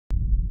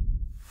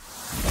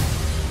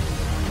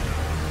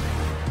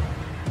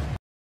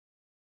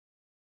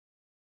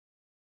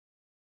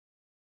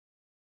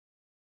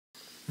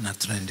na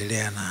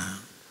tunaendelea na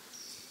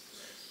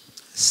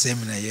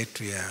semina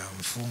yetu ya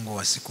mfungo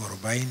wa siku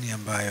 40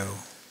 ambayo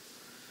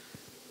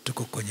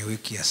tuko kwenye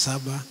wiki ya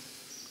 7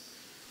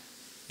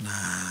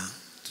 na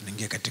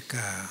tunaingia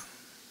katika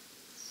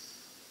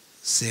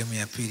sehemu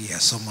ya pili ya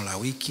somo la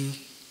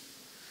wiki,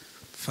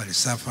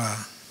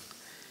 falsafa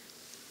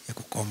ya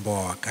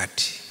kukomboa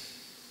wakati.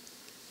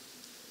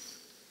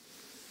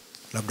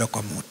 Labda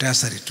kwa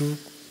muhtasari tu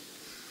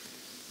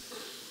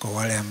kwa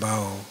wale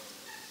ambao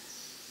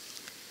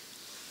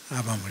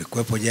ama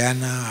mlikuwepo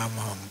jana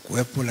ama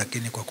mkuwepo,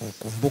 lakini kwa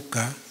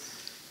kukumbuka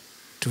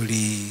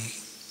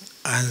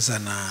tulianza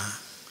na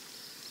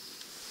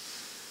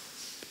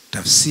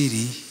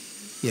tafsiri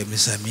ya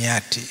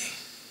misamiati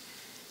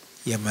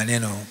ya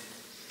maneno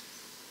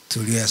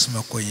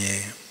tuliyosoma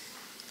kwenye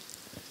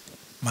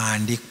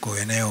maandiko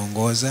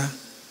yanayoongoza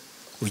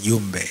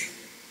ujumbe.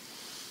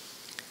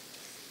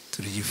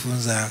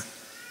 Tulijifunza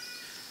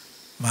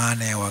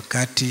maana ya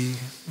wakati,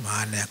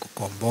 maana ya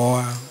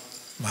kukomboa,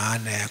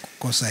 maana ya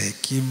kukosa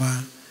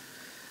hekima,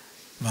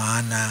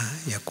 maana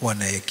ya kuwa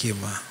na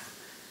hekima.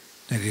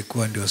 Na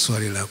lilikuwa ndio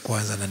swali la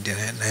kwanza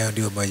na hayo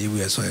ndio majibu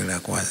ya swali la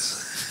kwanza.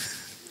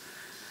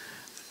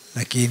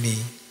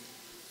 Lakini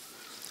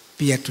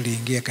pia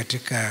tuliingia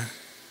katika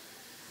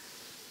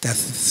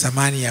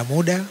thamani ya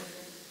muda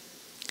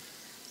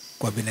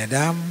kwa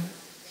binadamu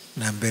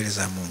na mbele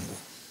za Mungu.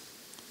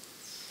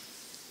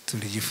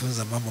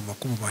 Tulijifunza mambo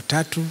makubwa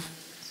 3.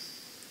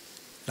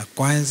 La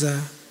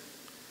kwanza,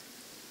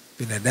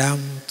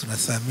 binadamu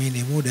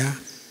tunathamini muda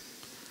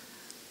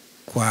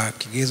kwa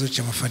kigezo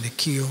cha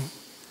mafanikio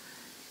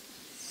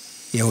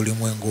ya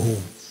ulimwengu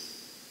huu.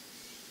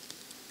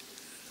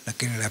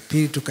 Lakini la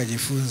pili,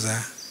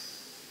 tukajifunza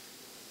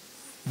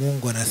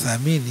Mungu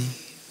anathamini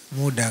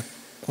muda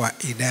kwa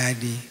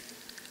idadi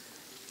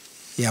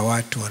ya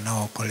watu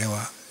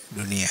wanaookolewa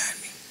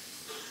duniani.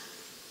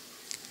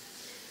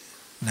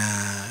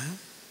 Na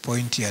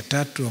pointi ya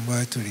 3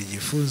 ambayo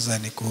tulijifunza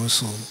ni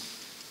kuhusu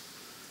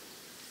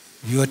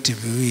vyote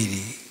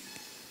viwili,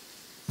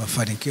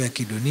 mafanikio ya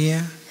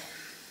kidunia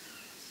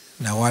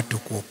na watu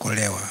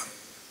kuokolewa.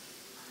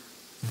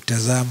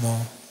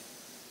 Mtazamo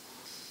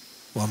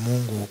wa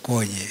Mungu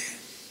ukoje?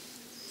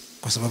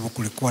 Kwa sababu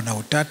kulikuwa na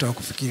utata wa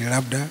kufikiri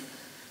labda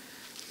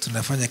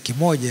tunafanya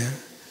kimoja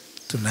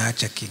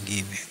tunaacha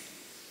kingine.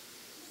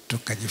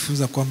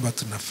 Tukajifunza kwamba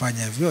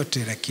tunafanya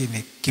vyote,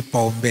 lakini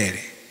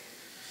kipaumbele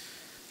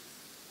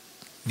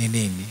ni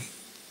nini?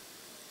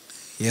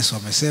 Yesu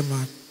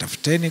amesema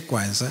tafuteni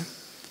kwanza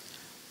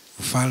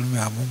ufalme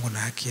wa Mungu na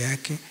haki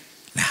yake,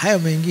 na hayo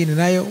mengine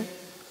nayo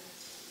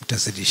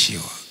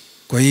mtazidishiwa.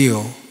 Kwa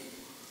hiyo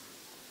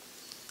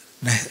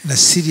na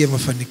siri ya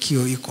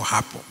mafanikio iko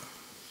hapo,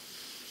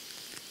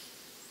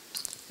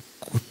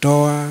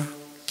 kutoa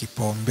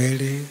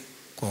kipaumbele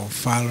kwa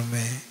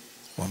ufalme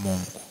wa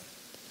Mungu.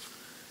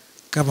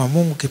 Kama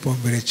Mungu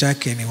kipaumbele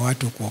chake ni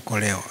watu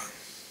kuokolewa,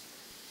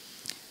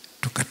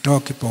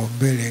 tukatoa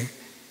kipaumbele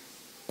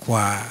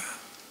kwa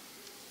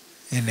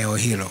eneo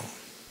hilo,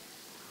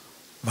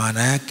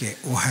 maana yake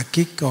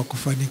uhakika wa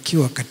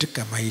kufanikiwa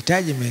katika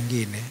mahitaji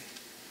mengine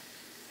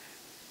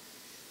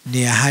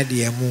ni ahadi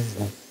ya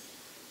Mungu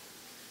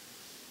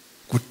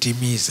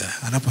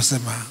kutimiza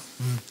anaposema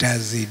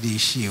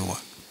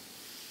mtazidishiwa.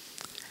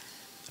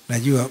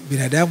 Najua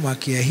binadamu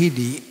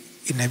akiahidi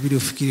inabidi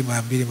ufikiri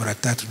mara 2 mara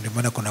 3, ndio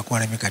maana kunakuwa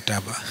na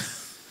mikataba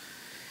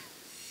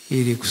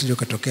ili kusije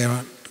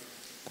kutokea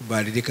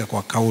kubadilika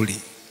kwa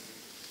kauli.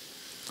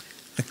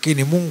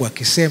 Lakini Mungu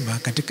akisema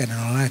katika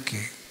neno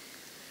lake,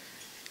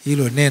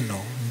 hilo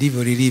neno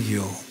ndivyo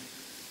lilivyo.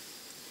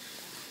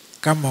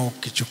 Kama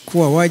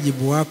ukichukua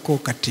wajibu wako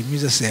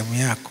ukatimiza sehemu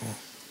yako,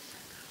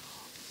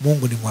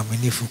 Mungu ni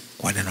mwaminifu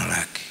kwa neno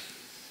lake.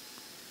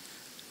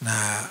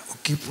 Na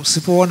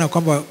usipoona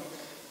kwamba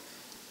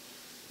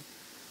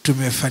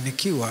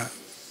tumefanikiwa,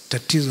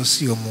 tatizo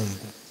sio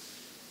Mungu,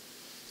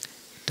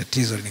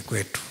 tatizo ni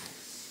kwetu.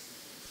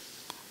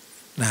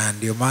 Na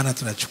ndio maana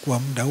tunachukua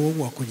muda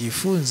huo wa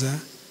kujifunza,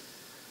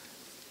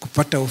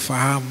 kupata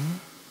ufahamu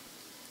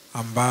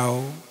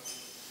ambao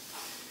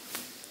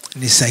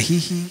ni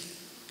sahihi,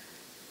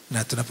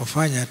 na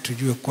tunapofanya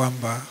tujue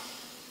kwamba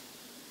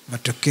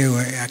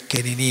matokeo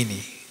yake ni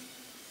nini.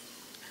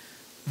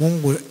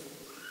 Mungu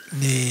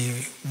ni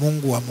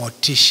Mungu wa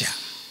motisha.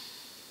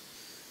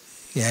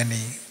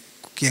 Yaani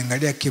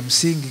ukiangalia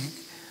kimsingi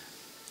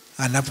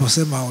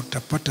anaposema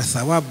utapata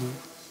thawabu,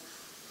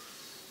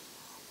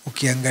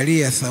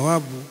 ukiangalia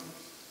thawabu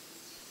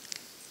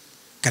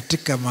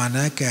katika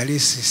maana yake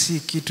halisi si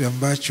kitu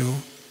ambacho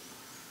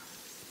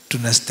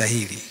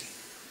tunastahili,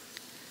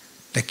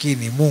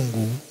 lakini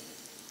Mungu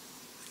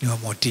ni wa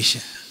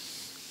motisha.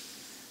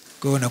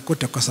 Kwa hiyo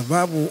unakuta kwa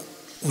sababu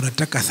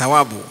unataka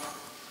thawabu,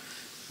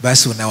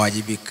 basi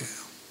unawajibika.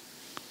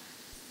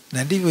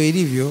 Na ndivyo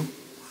ilivyo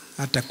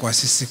hata kwa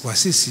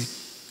sisi.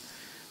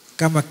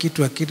 Kama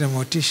kitu hakina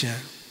motisha,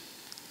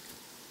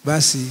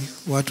 basi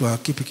watu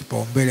hawakipi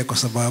kipaumbele kwa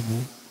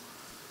sababu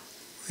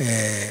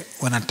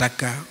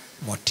wanataka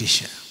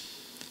motisha.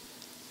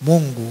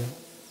 Mungu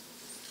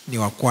ni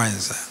wa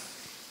kwanza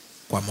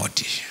kwa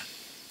motisha.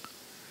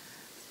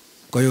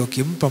 Kwa hiyo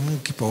ukimpa Mungu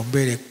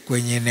kipaumbele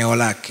kwenye eneo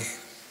lake,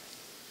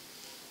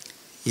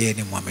 yeye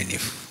ni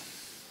mwaminifu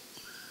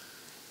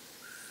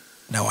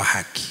na wa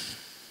haki,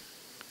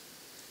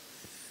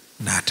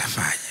 na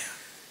atafanya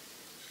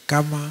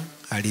kama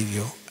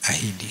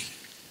alivyoahidi.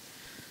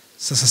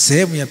 Sasa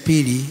sehemu ya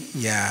pili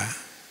ya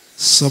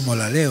somo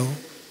la leo,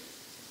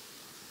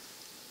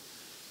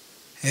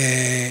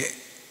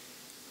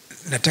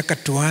 nataka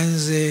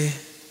tuanze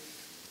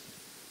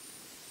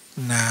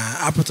na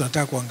hapo.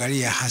 Tunataka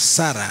kuangalia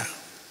hasara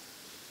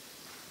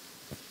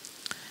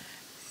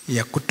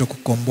ya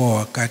kutokukomboa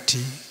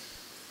wakati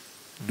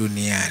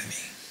duniani.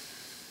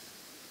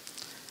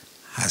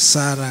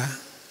 Hasara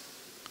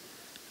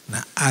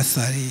na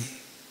athari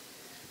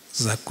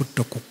za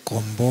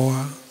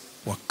kutokukomboa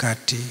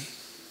wakati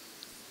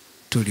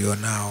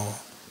tulionao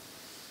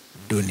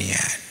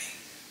duniani.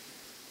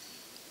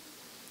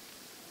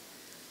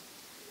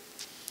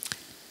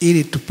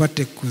 Ili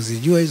tupate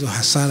kuzijua hizo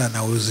hasara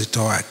na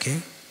uzito wake,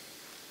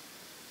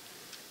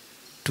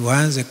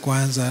 tuanze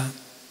kwanza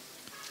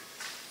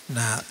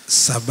na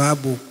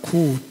sababu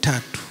kuu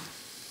 3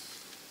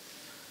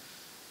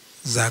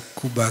 za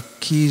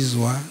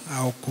kubakizwa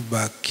au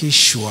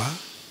kubakishwa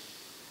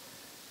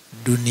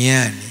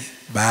duniani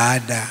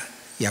baada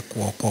ya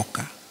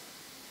kuokoka.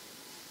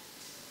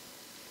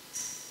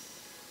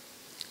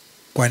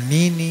 Kwa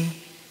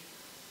nini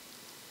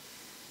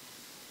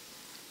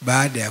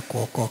baada ya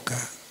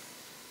kuokoka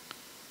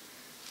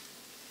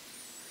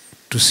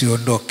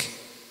tusiondoke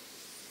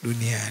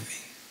duniani?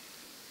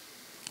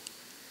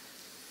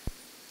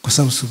 Kwa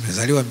sababu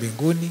tumezaliwa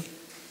mbinguni,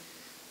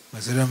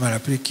 tumezaliwa mara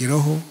pili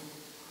kiroho.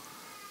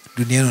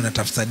 Duniani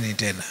unatafuta nini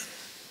tena?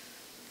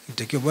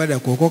 Itakiwa baada ya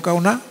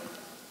kuokoka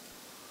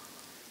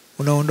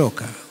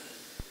unaondoka.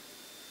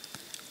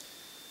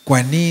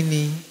 Kwa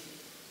nini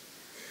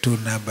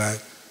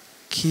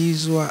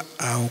tunabakizwa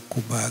au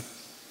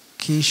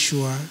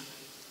kubakishwa?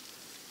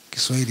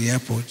 Kiswahili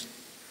hapo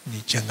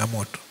ni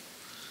changamoto.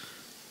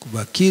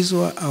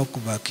 Kubakizwa au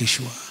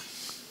kubakishwa,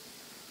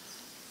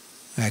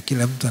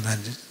 kila mtu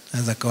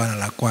anaanza kawa na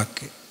la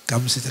kwake.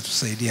 Kama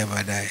sitatusaidia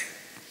baadaye.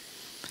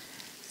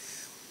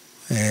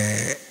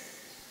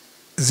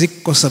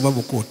 Ziko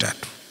sababu kuu 3.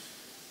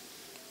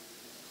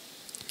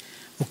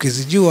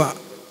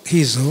 Ukizijua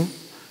hizo,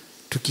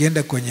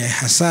 tukienda kwenye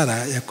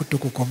hasara ya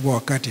kutokukomboa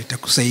wakati,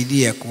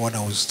 itakusaidia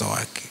kuona uzito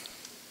wake.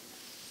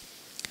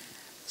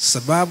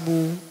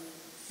 Sababu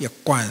ya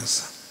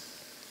kwanza,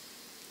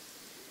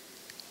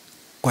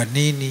 kwa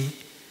nini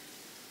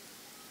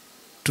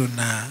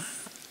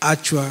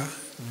tunaachwa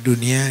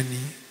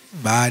duniani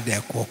baada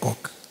ya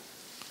kuokoka?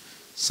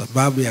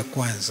 Sababu ya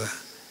kwanza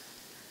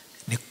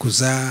ni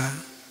kuzaa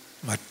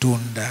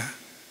matunda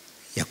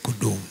ya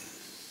kudumu.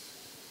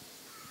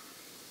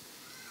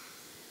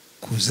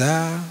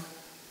 Kuzaa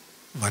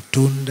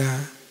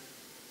matunda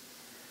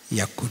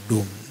ya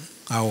kudumu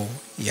au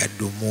ya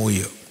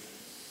dumuyo.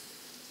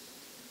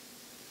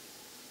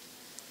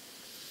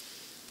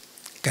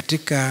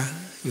 Katika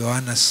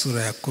Yohana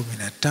sura ya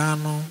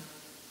 15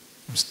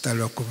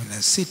 mstari wa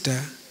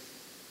 16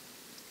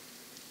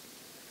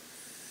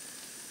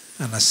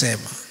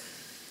 anasema,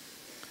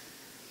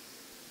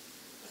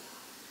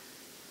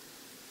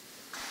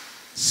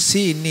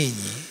 si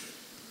ninyi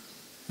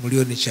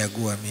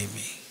mlionichagua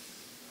mimi,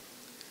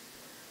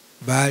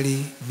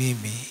 bali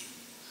mimi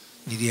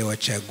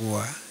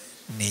niliyewachagua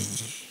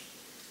ninyi,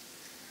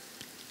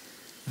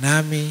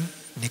 nami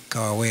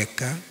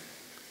nikawaweka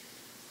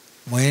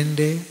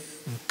mwende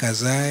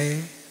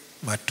mkazae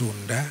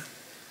matunda,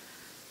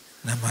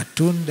 na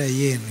matunda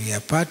yenu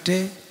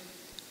yapate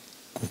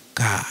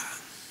kukaa,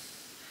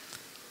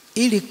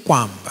 ili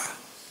kwamba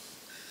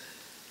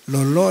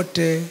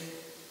lolote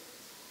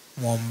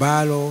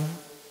mwombalo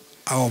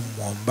au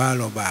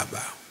mwombalo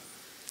Baba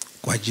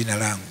kwa jina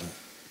langu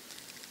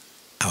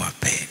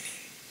awapeni.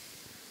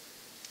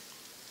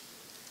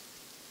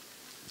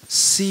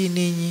 Si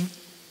ninyi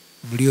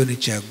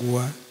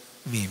mlionichagua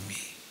mimi,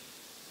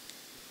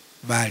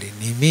 bali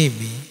ni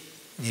mimi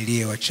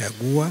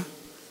niliyewachagua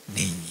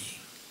ninyi.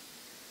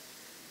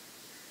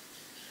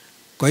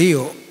 Kwa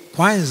hiyo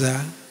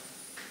kwanza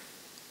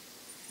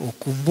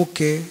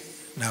ukumbuke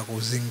na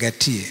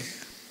kuzingatie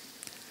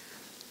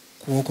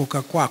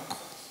kuokoka kwako,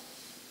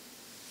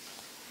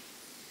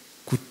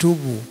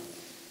 kutubu,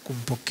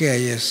 kumpokea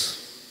Yesu.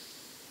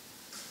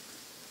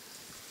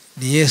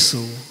 Ni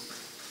Yesu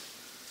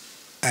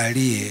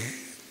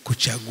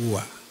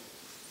aliyekuchagua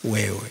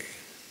wewe,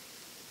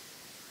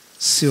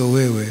 sio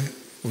wewe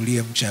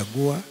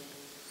uliyemchagua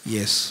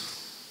Yesu.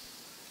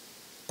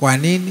 Kwa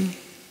nini?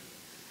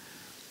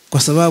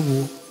 Kwa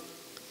sababu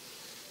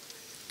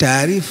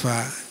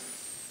taarifa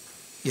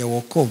ya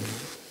wokovu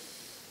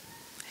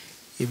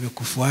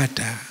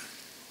imekufuata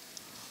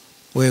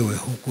wewe,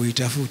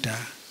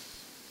 hukuitafuta.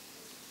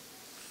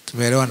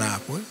 Tumeelewana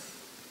hapo?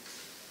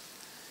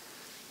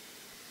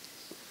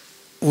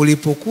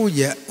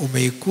 Ulipokuja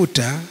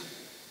umeikuta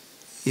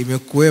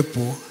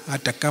imekuwepo,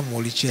 hata kama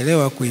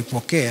ulichelewa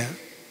kuipokea,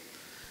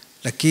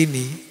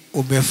 lakini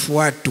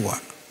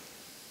umefuatwa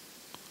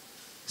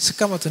Si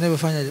kama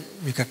tunavyofanya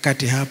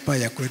mikakati hapa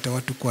ya kuleta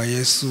watu kwa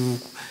Yesu,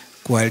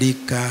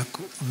 kualika,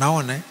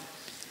 unaona?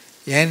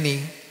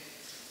 Yaani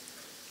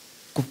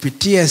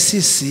kupitia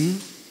sisi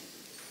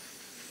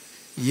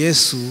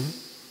Yesu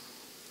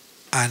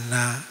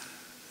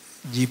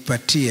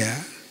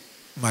anajipatia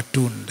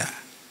matunda.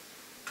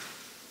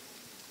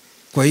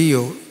 Kwa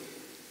hiyo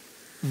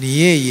ni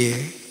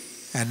yeye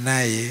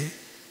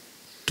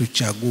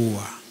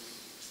anayetuchagua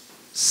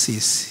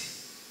sisi.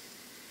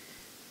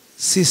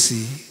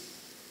 Sisi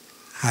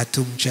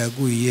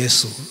hatumchagui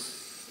Yesu,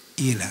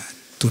 ila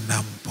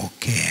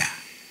tunampokea.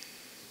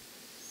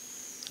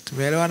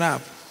 Tumeelewana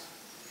hapo?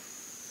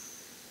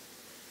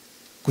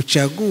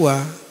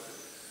 Kuchagua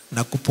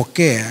na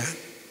kupokea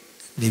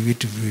ni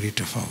vitu viwili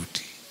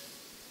tofauti.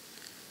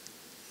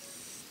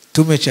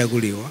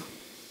 Tumechaguliwa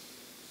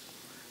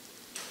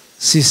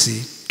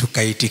sisi,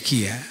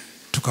 tukaitikia,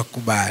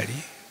 tukakubali,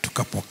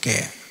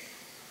 tukapokea.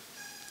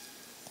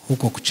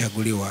 Huko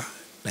kuchaguliwa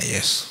na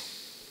Yesu.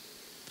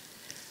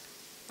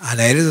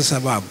 Anaeleza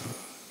sababu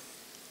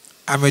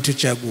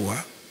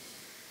ametuchagua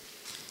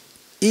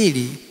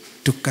ili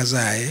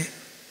tukazae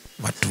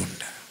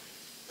matunda.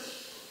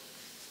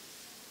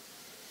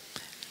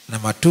 Na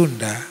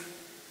matunda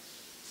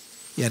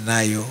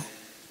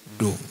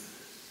yanayodumu.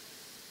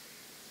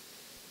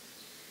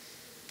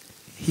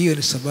 Hiyo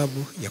ni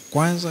sababu ya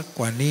kwanza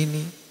kwa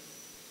nini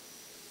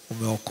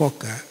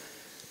umeokoka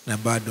na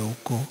bado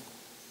uko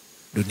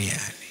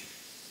duniani.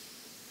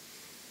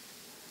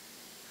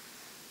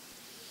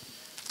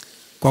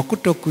 Kwa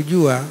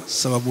kutokujua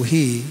sababu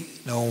hii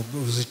na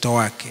uzito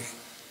wake,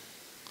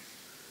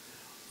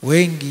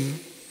 wengi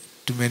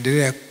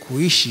tumeendelea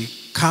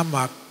kuishi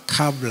kama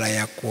kabla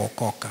ya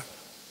kuokoka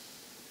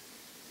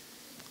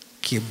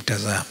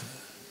kimtazamo.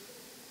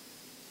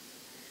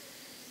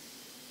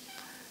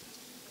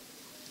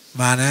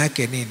 Maana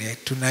yake nini?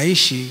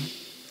 Tunaishi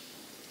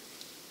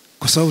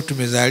kwa sababu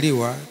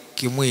tumezaliwa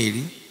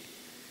kimwili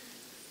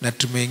na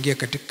tumeingia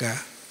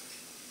katika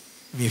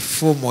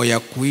mifumo ya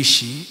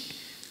kuishi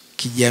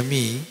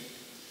kijamii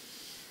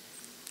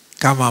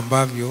kama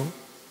ambavyo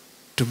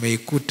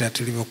tumeikuta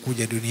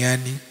tulivyokuja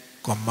duniani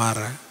kwa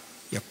mara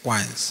ya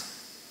kwanza.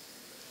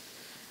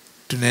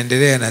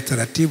 Tunaendelea na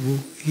taratibu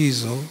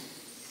hizo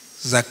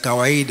za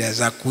kawaida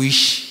za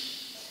kuishi.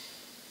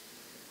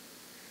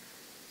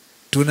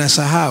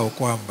 Tunasahau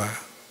kwamba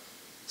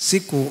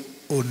siku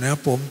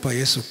unapompa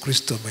Yesu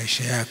Kristo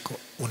maisha yako,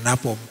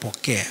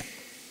 unapompokea,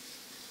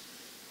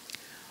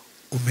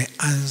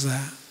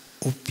 umeanza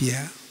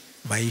upya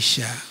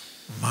maisha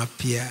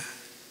mapya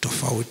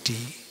tofauti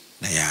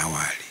na ya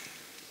awali.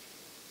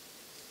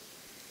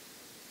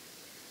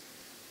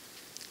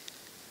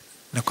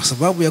 Na kwa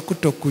sababu ya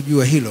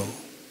kutokujua hilo,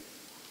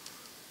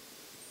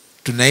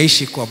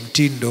 tunaishi kwa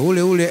mtindo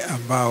ule ule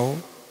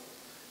ambao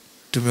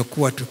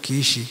tumekuwa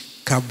tukiishi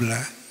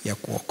kabla ya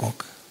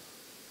kuokoka.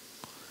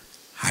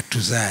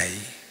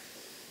 Hatuzai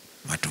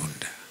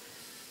matunda.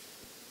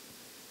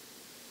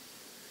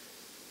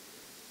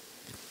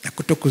 Na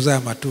kutokuzaa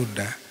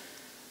matunda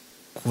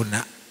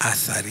kuna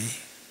athari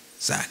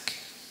zake.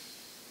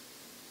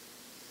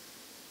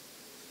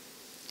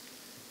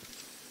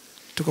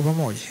 Tuko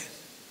pamoja?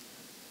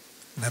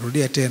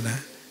 Narudia tena,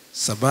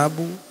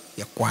 sababu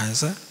ya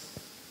kwanza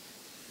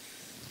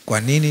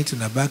kwa nini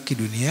tunabaki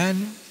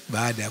duniani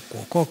baada ya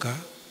kuokoka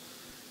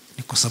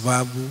ni kwa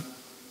sababu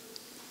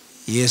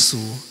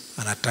Yesu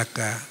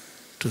anataka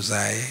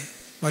tuzae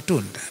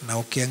matunda. Na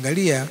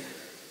ukiangalia,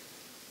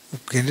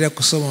 ukiendelea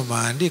kusoma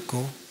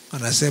maandiko,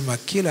 anasema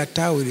kila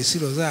tawi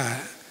lisilozaa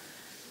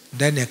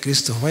ndani ya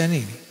Kristo hufanya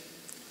nini?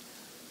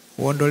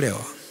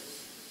 Huondolewa.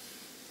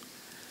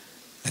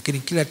 Lakini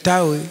kila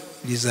tawi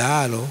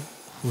lizaalo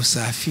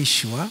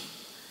husafishwa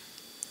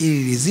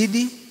ili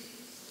lizidi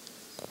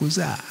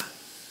kuzaa.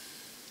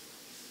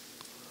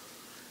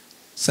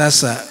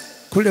 Sasa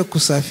kule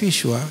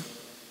kusafishwa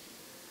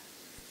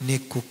ni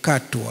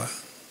kukatwa,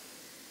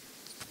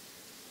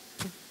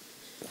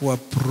 kuwa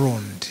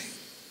pruned,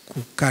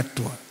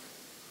 kukatwa.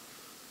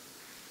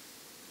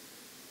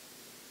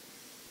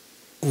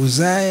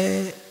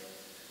 Uzae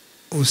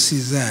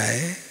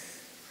usizae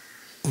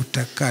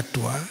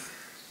utakatwa,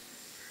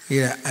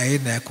 ila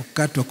aina ya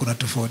kukatwa kuna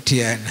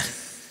tofautiana.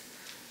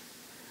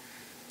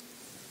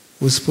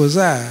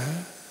 Usipozaa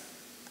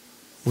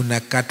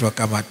unakatwa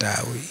kama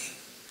tawi,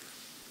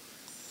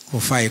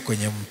 hufai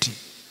kwenye mti.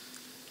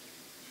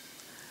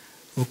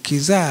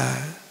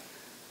 Ukizaa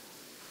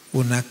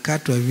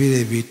unakatwa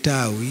vile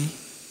vitawi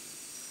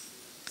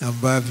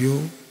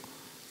ambavyo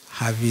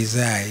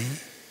havizai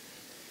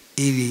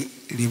ili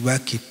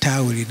libaki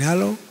tawi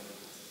linalo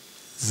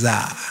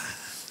zaa.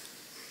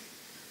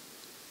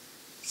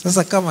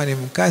 Sasa kama ni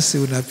mkasi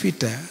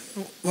unapita,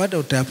 wada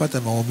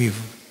utapata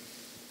maumivu.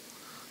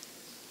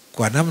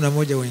 Kwa namna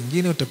moja au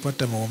nyingine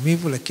utapata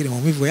maumivu, lakini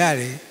maumivu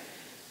yale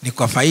ni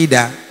kwa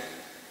faida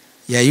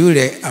ya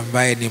yule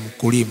ambaye ni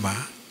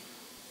mkulima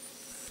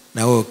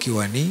na wewe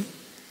ukiwa ni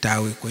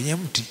tawi kwenye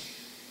mti.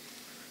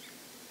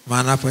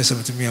 Maana hapo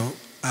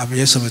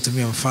Yesu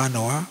ametumia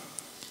mfano wa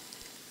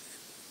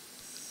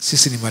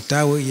Sisi ni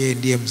matawi, yeye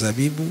ndiye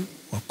mzabibu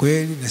wa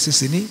kweli na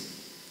sisi ni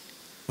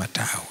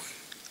matawi.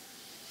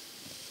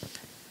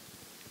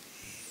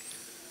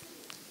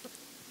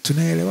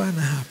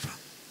 Tunaelewana hapa?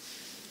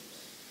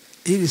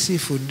 Hili si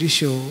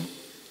fundisho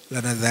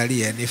la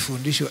nadharia, ni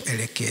fundisho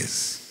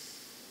elekezi.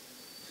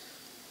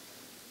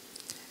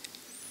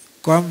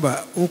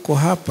 Kwamba uko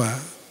hapa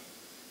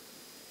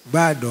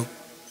bado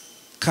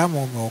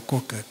kama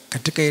umeokoka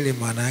katika ile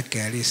maana yake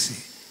halisi,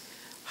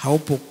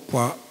 haupo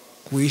kwa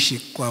kuishi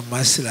kwa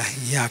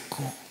maslahi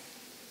yako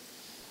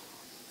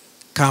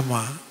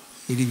kama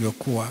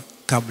ilivyokuwa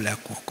kabla ya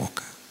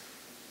kuokoka.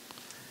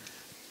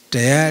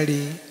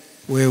 Tayari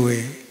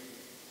wewe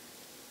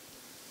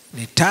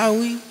ni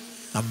tawi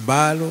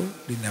ambalo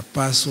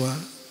linapaswa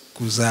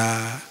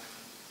kuzaa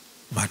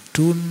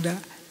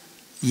matunda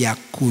ya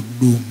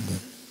kudumu.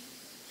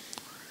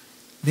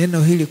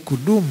 Neno hili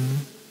kudumu,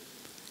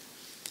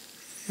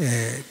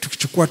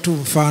 tukichukua tu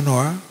mfano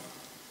wa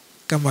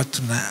kama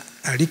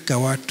tunaalika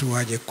watu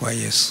waje kwa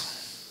Yesu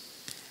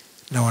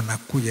na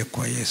wanakuja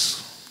kwa Yesu,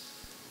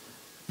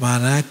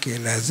 maana yake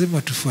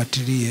lazima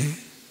tufuatilie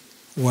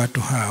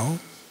watu hao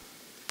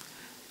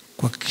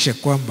kuhakikisha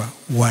kwamba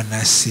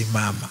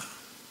wanasimama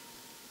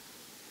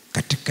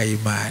katika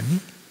imani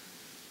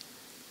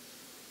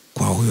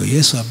kwa huyo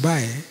Yesu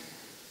ambaye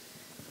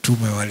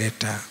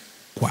tumewaleta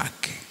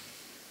kwake.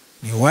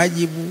 Ni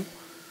wajibu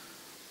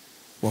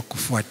wa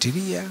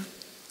kufuatilia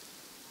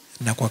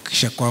na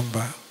kuhakikisha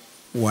kwamba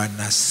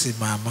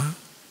wanasimama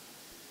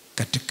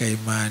katika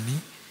imani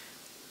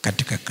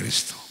katika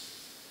Kristo.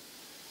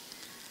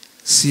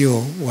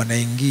 Sio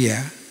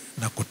wanaingia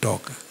na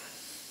kutoka.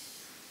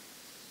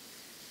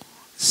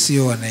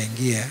 Sio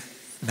wanaingia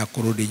na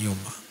kurudi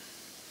nyuma.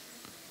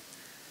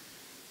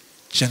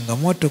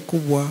 Changamoto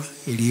kubwa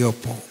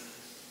iliyopo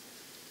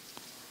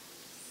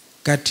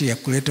kati ya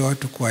kuleta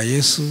watu kwa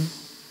Yesu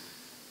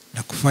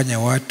na kufanya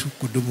watu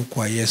kudumu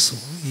kwa Yesu,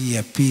 hii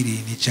ya pili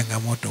ni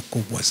changamoto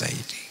kubwa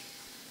zaidi.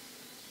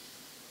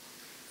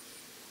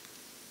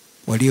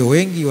 Walio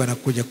wengi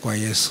wanakuja kwa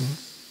Yesu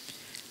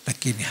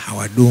lakini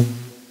hawadumu.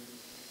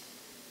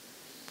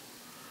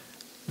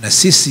 Na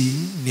sisi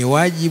ni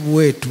wajibu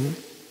wetu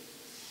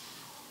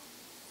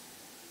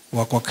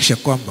wa kuhakikisha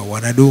kwamba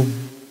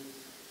wanadumu.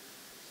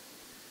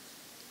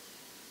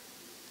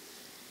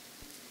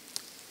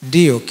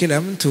 Ndiyo,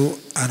 kila mtu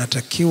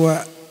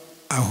anatakiwa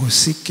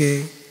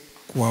ahusike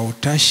kwa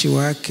utashi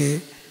wake,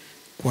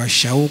 kwa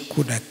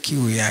shauku na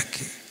kiu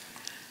yake.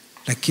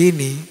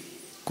 Lakini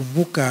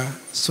kumbuka,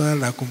 swala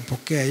la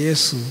kumpokea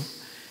Yesu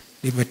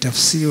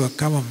limetafsiriwa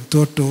kama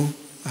mtoto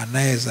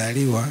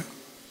anayezaliwa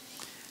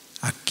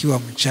akiwa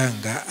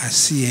mchanga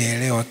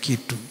asiyeelewa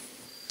kitu.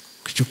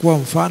 Kuchukua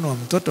mfano wa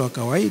mtoto wa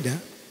kawaida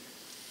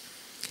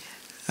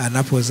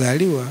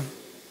anapozaliwa,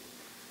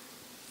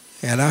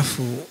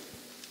 alafu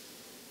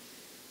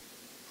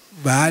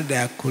baada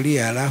ya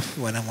kulia,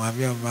 alafu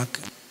anamwambia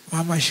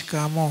mama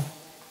shikamo.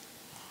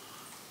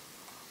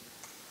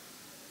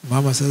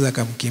 Mama sasa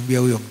akamkimbia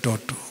huyo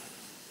mtoto,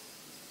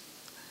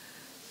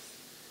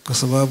 kwa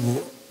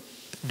sababu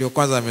ndio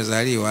kwanza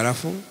amezaliwa,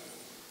 alafu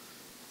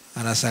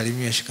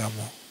anasalimia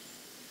shikamo.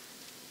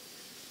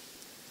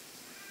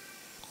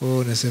 Wewe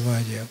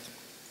unasemaje hapo?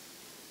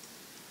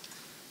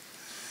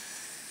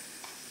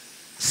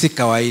 Si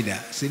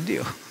kawaida, si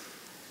ndio?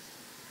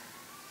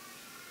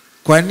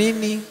 Kwa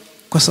nini?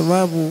 Kwa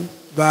sababu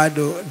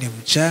bado ni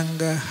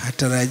mchanga,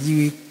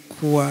 hatarajiwi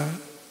kuwa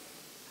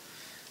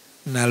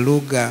na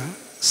lugha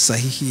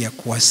sahihi ya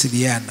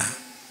kuwasiliana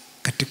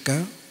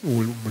katika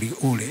umri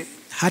ule.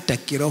 Hata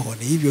kiroho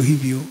ni hivyo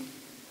hivyo.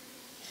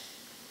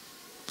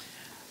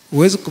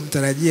 Huwezi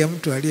kumtarajia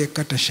mtu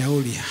aliyekata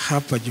shauri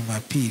hapa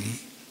Jumapili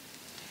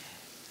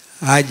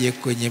aje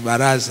kwenye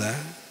baraza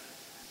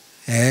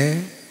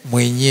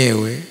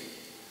mwenyewe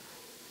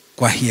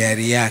kwa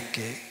hiari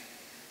yake,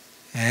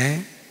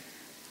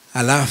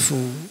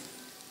 alafu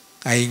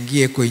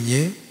aingie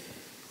kwenye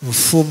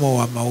mfumo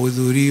wa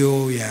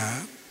mahudhurio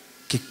ya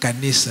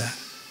kikanisa.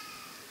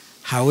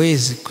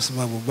 Hawezi, kwa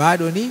sababu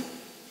bado ni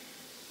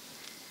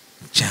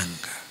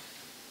mchanga.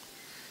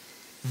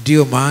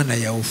 Ndio maana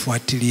ya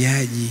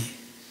ufuatiliaji.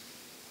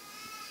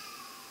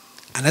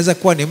 Anaweza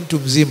kuwa ni mtu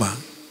mzima,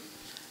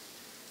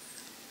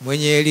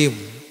 mwenye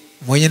elimu,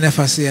 mwenye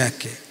nafasi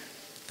yake,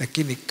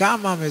 lakini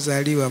kama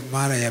amezaliwa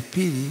mara ya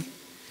pili,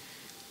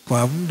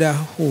 kwa muda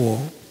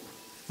huo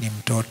ni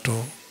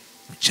mtoto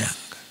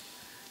mchanga,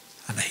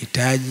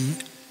 anahitaji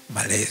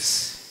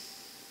malezi.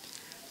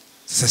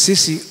 Sasa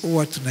sisi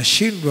huwa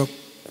tunashindwa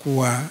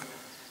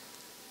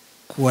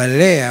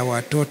kuwalea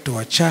watoto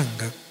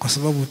wachanga kwa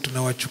sababu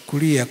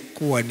tunawachukulia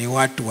kuwa ni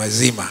watu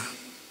wazima,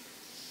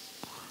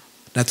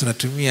 na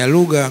tunatumia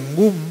lugha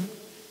ngumu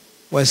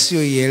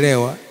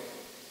wasioielewa,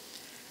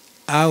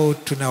 au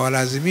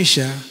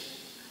tunawalazimisha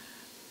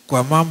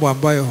kwa mambo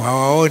ambayo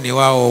hawaoni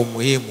wao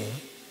umuhimu,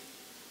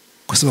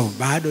 kwa sababu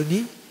bado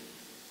ni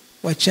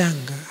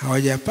wachanga,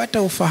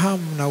 hawajapata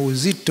ufahamu na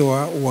uzito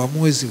wa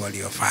uamuzi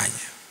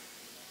waliofanya.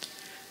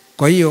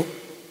 Kwa hiyo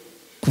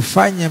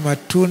kufanya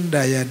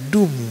matunda ya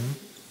dumu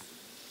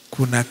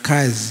kuna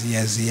kazi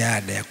ya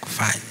ziada ya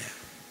kufanya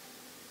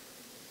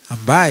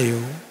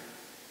ambayo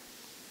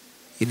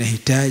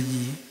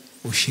inahitaji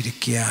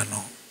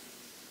ushirikiano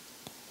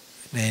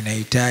na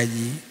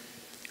inahitaji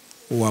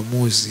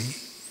uamuzi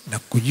na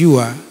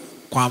kujua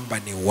kwamba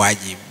ni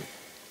wajibu.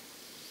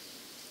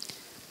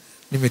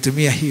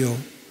 Nimetumia hiyo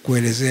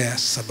kuelezea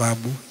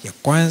sababu ya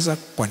kwanza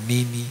kwa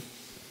nini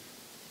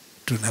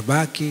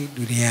tunabaki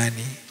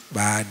duniani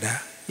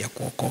baada ya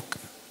kuokoka,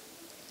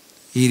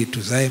 ili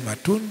tuzae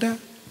matunda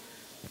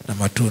na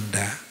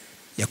matunda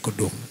ya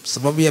kudumu.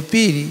 Sababu ya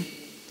pili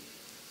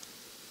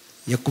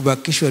ya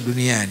kubakishwa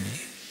duniani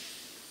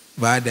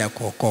baada ya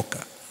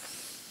kuokoka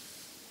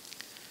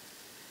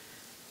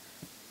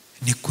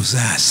ni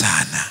kuzaa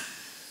sana.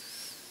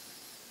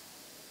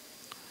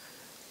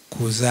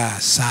 Kuzaa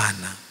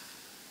sana.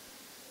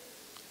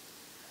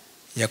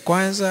 Ya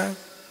kwanza,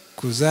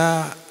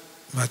 kuzaa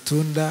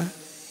matunda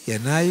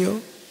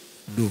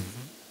yanayodumu.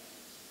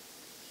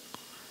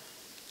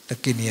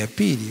 Lakini ya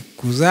pili,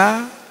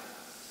 kuzaa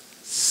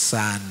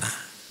sana.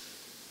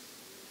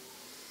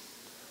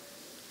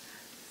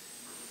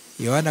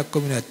 Yohana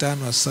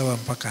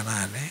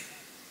 15:7-8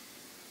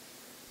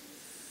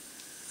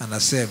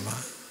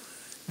 anasema,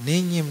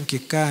 ninyi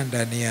mkikaa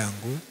ndani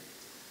yangu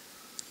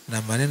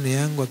na maneno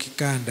yangu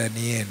yakikaa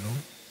ndani yenu,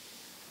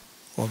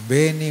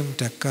 ombeni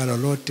mtakalo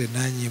lolote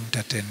nanyi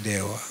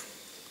mtatendewa.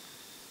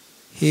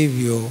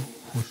 Hivyo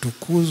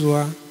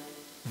hutukuzwa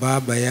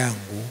Baba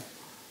yangu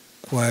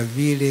kwa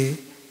vile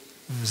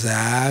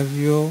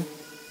mzaavyo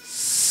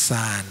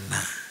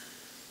sana.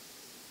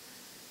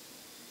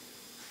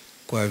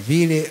 Kwa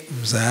vile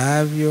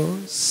mzaavyo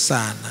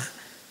sana,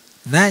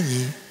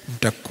 nanyi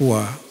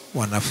mtakuwa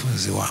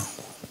wanafunzi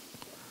wangu.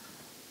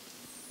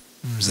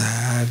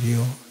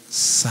 Mzaavyo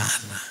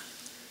sana.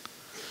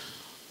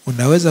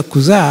 Unaweza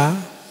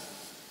kuzaa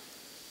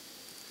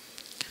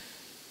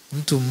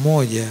mtu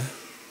mmoja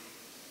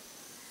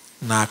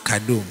na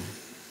akadumu,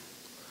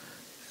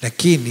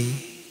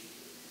 lakini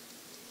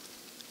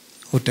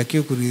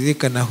hutakiwi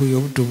kuridhika na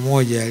huyo mtu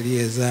mmoja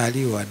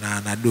aliyezaliwa na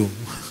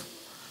anadumu.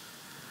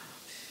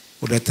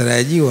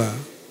 Unatarajiwa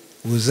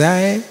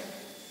uzae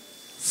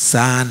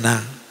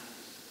sana.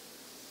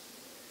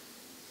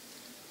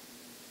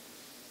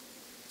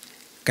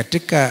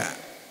 Katika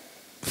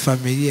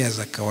familia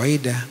za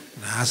kawaida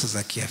na hasa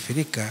za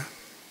Kiafrika,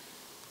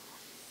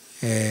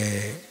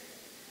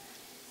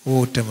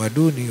 huo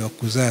utamaduni wa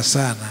kuzaa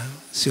sana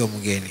sio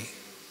mgeni.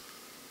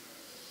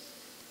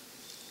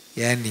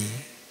 Yaani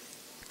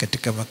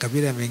katika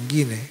makabila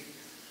mengine,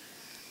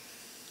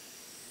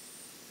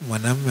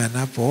 mwanamume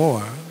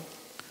anapooa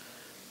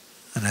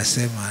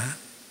anasema,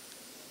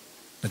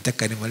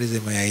 nataka nimalize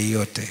mayai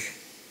yote.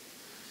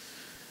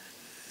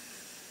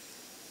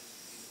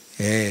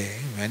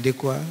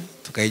 Imeandikwa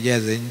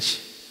tukaijaze nchi.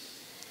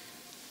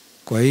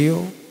 Kwa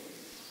hiyo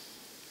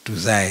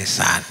tuzae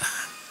sana.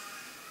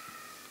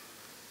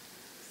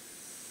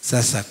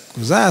 Sasa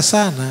kuzaa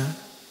sana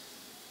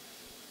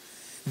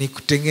ni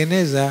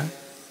kutengeneza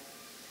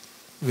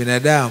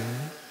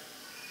binadamu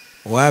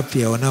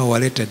wapya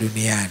wanaowaleta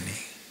duniani.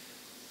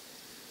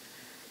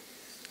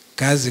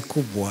 Kazi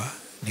kubwa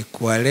ni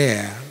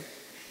kuwalea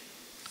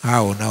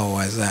hao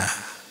unaowazaa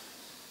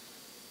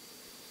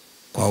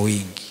kwa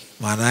wingi.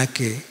 Maana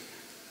yake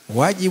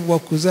wajibu wa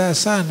kuzaa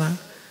sana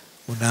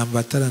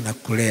unaambatana na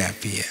kulea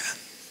pia.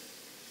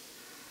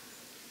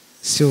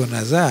 Sio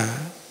unazaa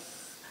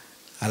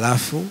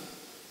alafu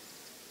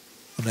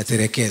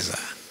unaterekeza.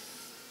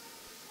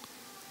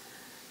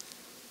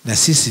 Na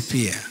sisi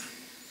pia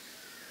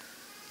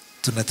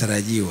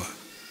tunatarajiwa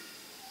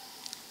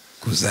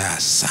kuzaa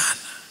sana.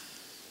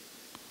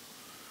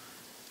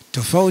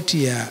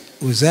 Tofauti ya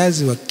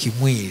uzazi wa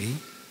kimwili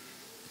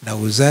na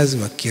uzazi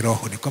wa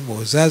kiroho ni kwamba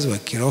uzazi wa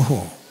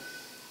kiroho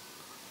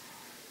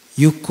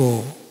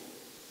yuko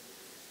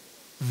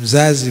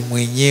mzazi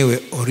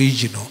mwenyewe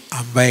original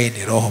ambaye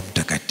ni Roho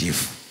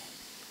Mtakatifu,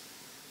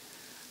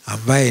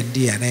 ambaye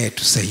ndiye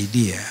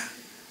anayetusaidia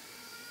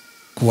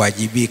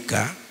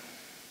kuwajibika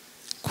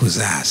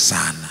kuzaa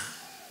sana.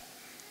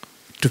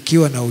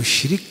 Tukiwa na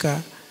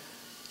ushirika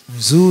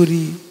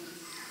mzuri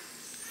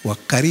wa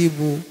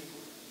karibu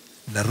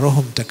na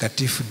Roho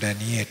Mtakatifu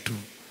ndani yetu,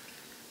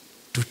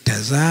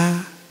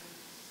 tutazaa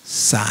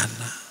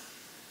sana.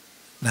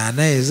 Na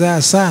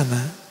anayezaa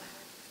sana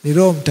ni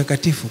Roho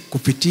Mtakatifu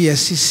kupitia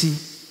sisi.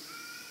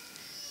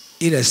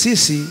 Ila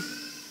sisi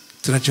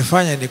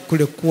tunachofanya ni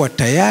kule kuwa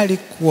tayari,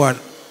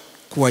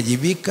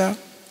 kuwajibika,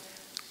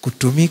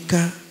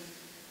 kutumika,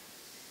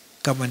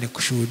 kama ni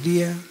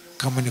kushuhudia,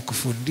 kama ni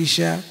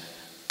kufundisha,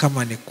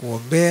 kama ni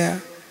kuombea,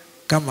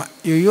 kama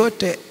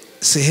yoyote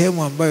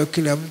sehemu ambayo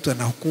kila mtu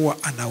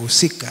anakuwa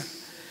anahusika,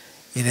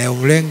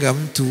 inayomlenga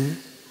mtu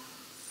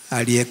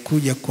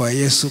aliyekuja kwa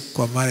Yesu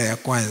kwa mara ya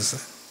kwanza.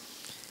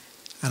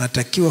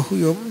 Anatakiwa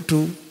huyo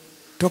mtu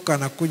toka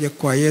anakuja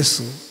kwa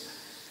Yesu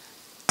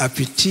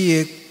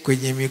apitie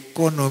kwenye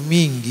mikono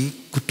mingi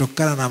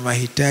kutokana na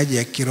mahitaji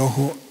ya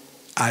kiroho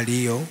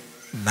aliyo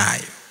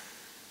nayo.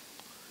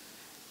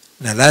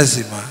 Na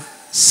lazima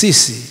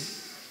sisi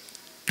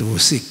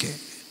tuhusike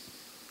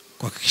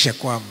kuhakikisha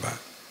kwamba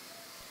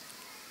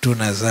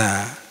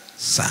tunazaa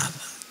sana,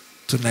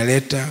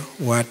 tunaleta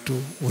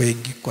watu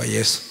wengi kwa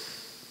Yesu.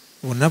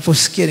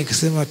 Unaposikia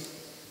nikisema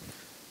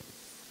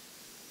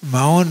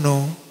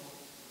maono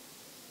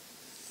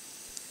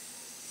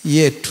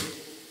yetu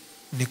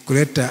ni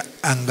kuleta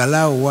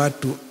angalau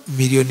watu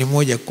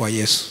 1,000,000 kwa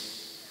Yesu,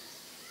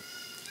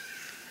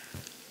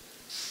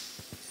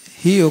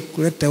 hiyo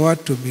kuleta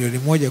watu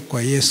 1,000,000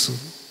 kwa Yesu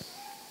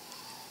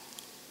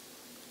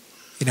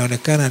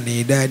inaonekana ni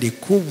idadi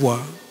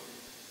kubwa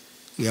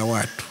ya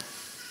watu.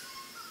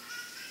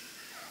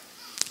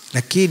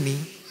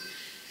 Lakini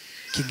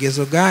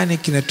kigezo gani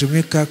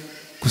kinatumika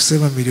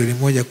kusema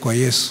 1,000,000 kwa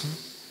Yesu?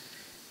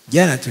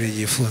 Jana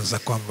tulijifunza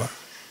kwamba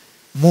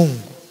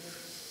Mungu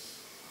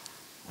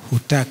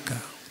hutaka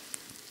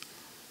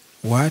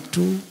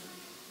watu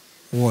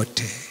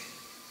wote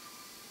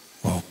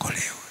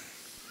waokolewe.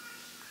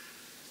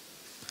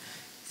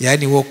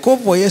 Yaani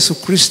wokovu wa Yesu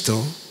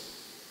Kristo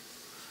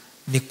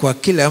ni kwa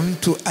kila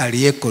mtu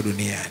aliyeko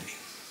duniani.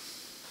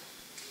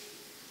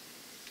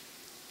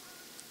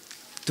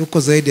 Tuko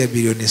zaidi ya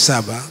bilioni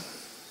 7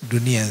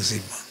 dunia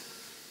nzima.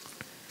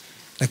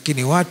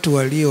 Lakini watu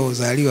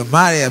waliozaliwa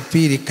mara ya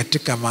pili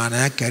katika maana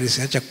yake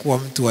halisi, acha kuwa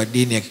mtu wa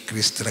dini ya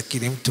Kikristo,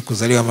 lakini mtu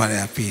kuzaliwa mara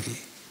ya pili,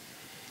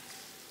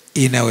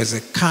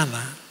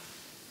 inawezekana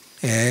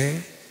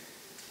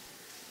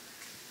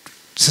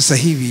sasa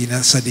hivi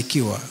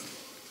inasadikiwa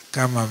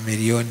kama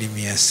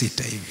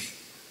 1,600,000 hivi.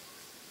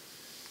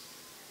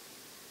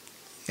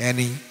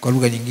 Yaani kwa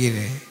lugha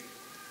nyingine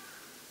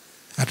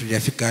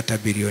hatujafika hata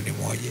bilioni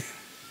 1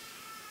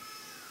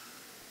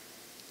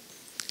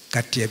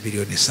 kati ya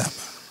bilioni 7.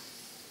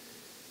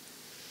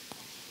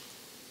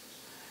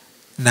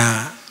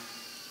 Na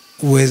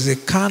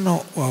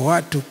uwezekano wa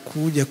watu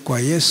kuja kwa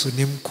Yesu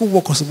ni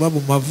mkubwa kwa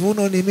sababu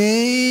mavuno ni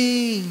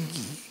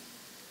mengi,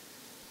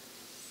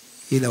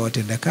 ila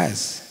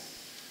watendakazi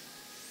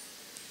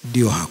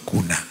ndio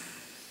hakuna.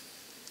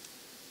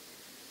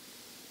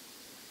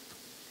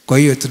 Kwa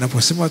hiyo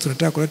tunaposema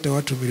tunataka kuleta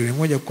watu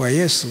 1,000,000 kwa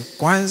Yesu,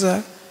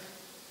 kwanza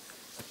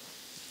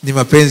ni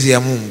mapenzi ya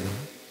Mungu.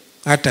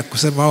 Hata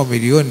kusema hao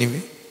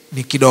 1,000,000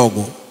 ni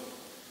kidogo,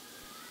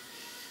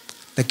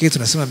 lakini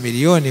tunasema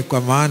 1,000,000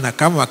 kwa maana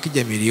kama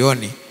wakija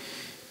 1,000,000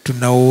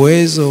 tuna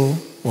uwezo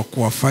wa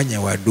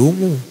kuwafanya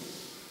wadumu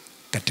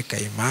katika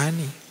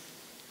imani,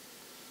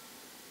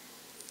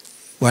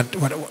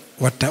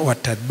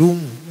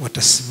 watadumu,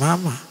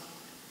 watasimama.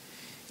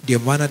 Ndio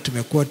maana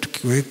tumekuwa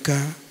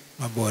tukiweka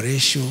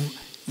maboresho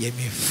ya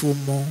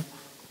mifumo,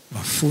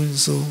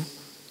 mafunzo,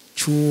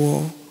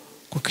 chuo,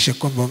 kuhakikisha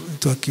kwamba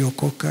mtu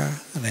akiokoka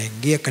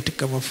anaingia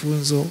katika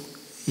mafunzo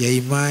ya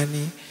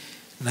imani,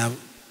 na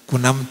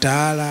kuna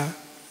mtaala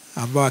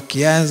ambao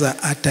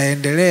akianza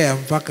ataendelea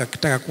mpaka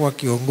akitaka kuwa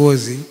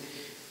kiongozi,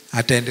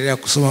 ataendelea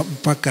kusoma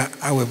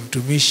mpaka awe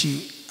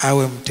mtumishi,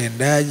 awe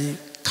mtendaji,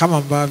 kama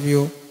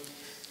ambavyo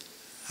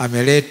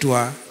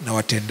ameletwa na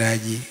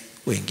watendaji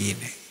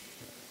wengine.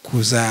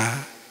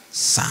 Kuzaa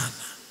sana.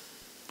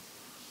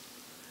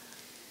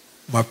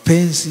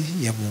 Mapenzi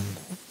ya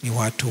Mungu ni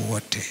watu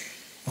wote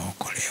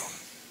waokolewe.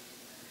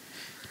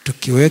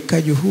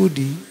 Tukiweka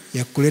juhudi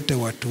ya kuleta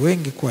watu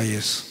wengi kwa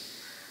Yesu,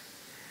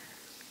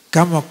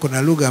 kama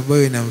kuna lugha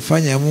ambayo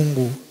inamfanya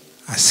Mungu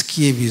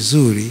asikie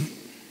vizuri,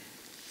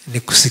 ni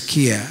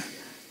kusikia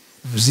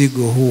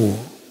mzigo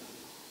huo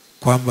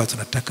kwamba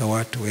tunataka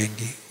watu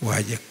wengi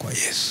waje kwa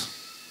Yesu.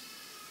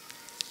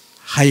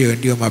 Hayo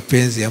ndio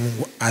mapenzi ya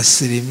Mungu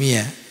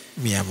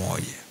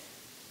 100%.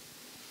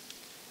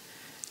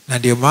 Na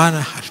ndio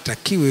maana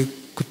hatutakiwi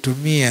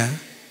kutumia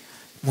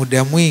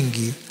muda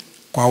mwingi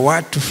kwa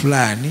watu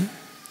fulani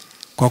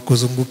kwa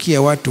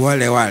kuzungukia watu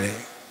wale wale.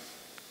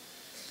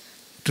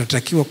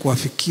 Tunatakiwa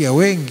kuwafikia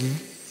wengi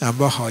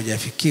ambao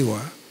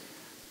hawajafikiwa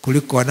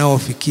kuliko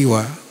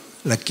wanaofikiwa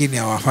lakini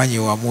hawafanyi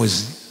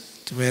uamuzi.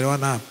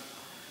 Tumeelewana hapo?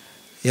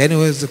 Yaani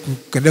uweze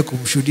kuendelea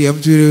kumshuhudia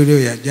mtu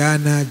yule ya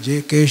jana,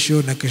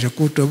 kesho na kesho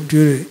kutwa, mtu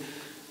yule,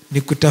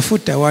 ni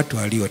kutafuta watu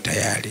walio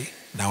tayari,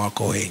 na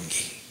wako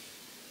wengi.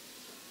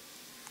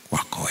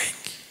 Wako wengi.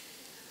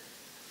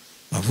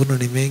 Mavuno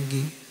ni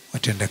mengi,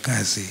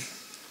 watendakazi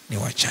ni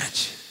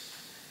wachache.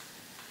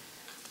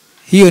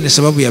 Hiyo ni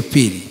sababu ya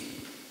pili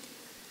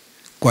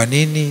kwa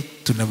nini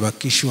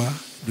tunabakishwa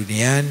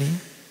duniani,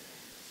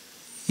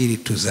 ili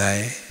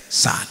tuzae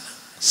sana.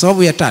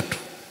 Sababu ya tatu.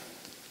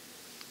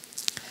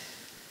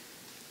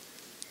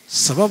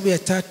 Sababu ya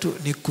tatu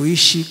ni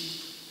kuishi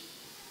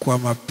kwa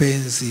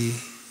mapenzi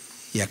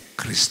ya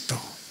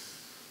Kristo.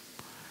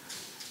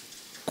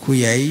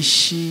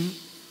 Kuyaishi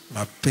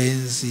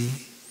mapenzi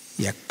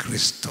ya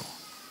Kristo.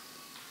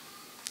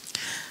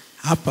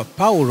 Hapa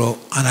Paulo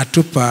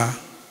anatupa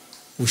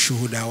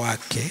ushuhuda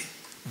wake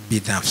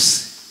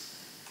binafsi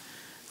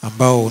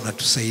ambao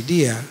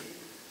unatusaidia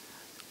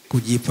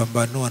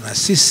kujipambanua na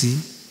sisi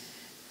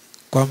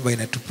kwamba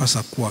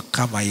inatupasa kuwa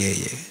kama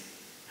yeye.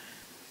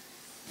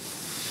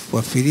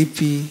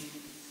 Wafilipi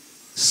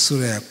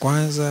sura ya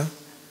 1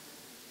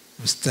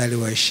 mstari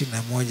wa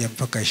 21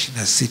 mpaka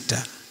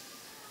 26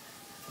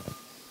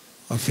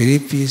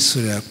 Wafilipi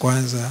sura ya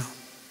 1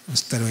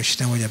 mstari wa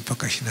 21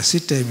 mpaka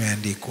 26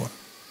 imeandikwa,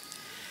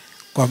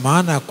 kwa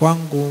maana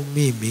kwangu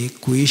mimi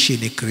kuishi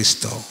ni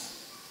Kristo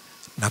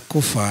na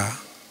kufa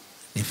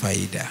ni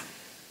faida.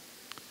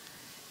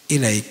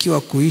 Ila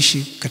ikiwa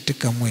kuishi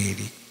katika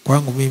mwili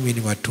kwangu mimi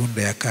ni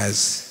matunda ya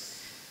kazi,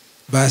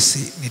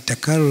 basi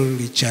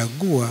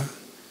nitakalolichagua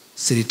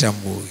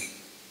silitambui.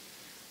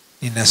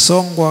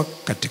 Ninasongwa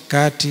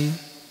katikati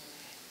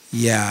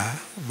ya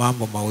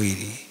mambo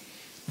mawili.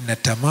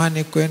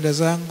 Ninatamani kwenda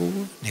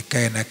zangu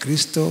nikae na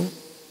Kristo,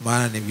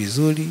 maana ni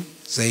vizuri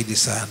zaidi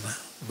sana,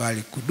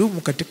 bali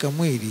kudumu katika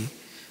mwili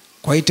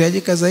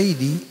kwahitajika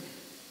zaidi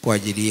kwa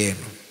ajili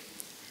yenu.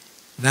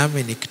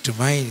 Nami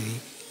nikitumaini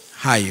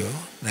hayo,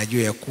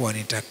 najua ya kuwa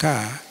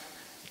nitakaa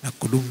na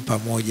kudumu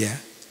pamoja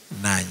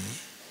nanyi,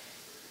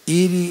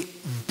 ili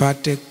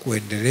mpate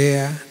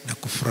kuendelea na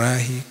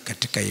kufurahi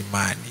katika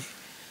imani,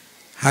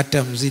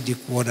 hata mzidi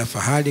kuona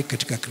fahari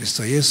katika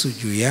Kristo Yesu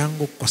juu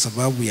yangu, kwa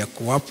sababu ya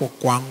kuwapo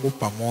kwangu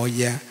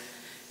pamoja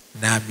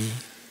nami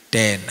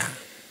tena.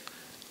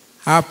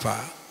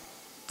 Hapa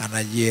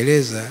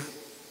anajieleza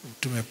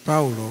Mtume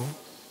Paulo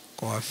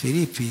kwa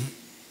Wafilipi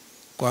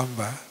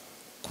kwamba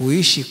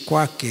kuishi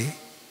kwake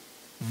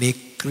ni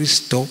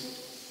Kristo,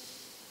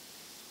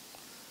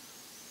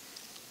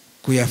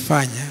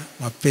 kuyafanya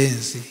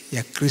mapenzi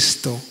ya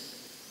Kristo.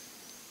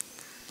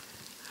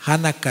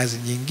 Hana kazi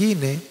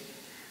nyingine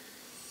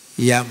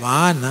ya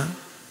maana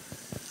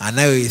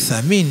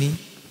anayoithamini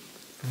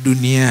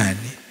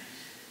duniani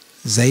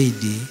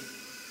zaidi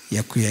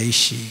ya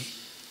kuyaishi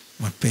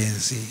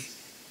mapenzi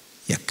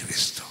ya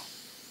Kristo.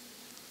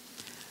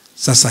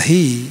 Sasa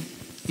hii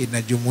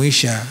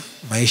inajumuisha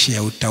maisha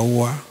ya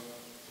utauwa,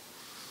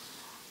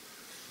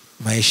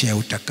 maisha ya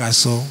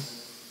utakaso.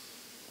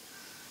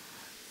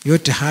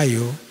 Yote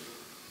hayo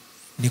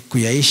ni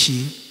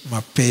kuyaishi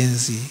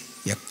mapenzi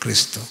ya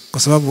Kristo, kwa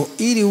sababu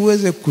ili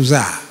uweze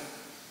kuzaa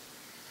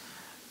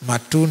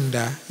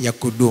matunda ya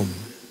kudumu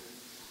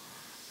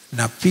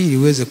na pili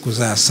uweze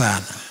kuzaa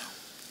sana,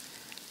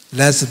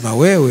 lazima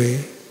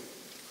wewe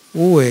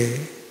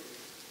uwe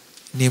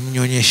ni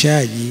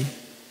mnyonyeshaji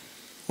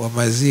wa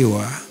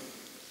maziwa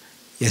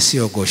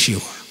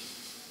yasiyogoshiwa.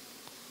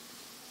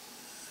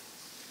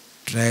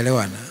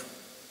 Tunaelewana?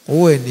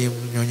 Uwe ni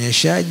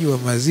mnyonyeshaji wa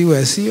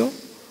maziwa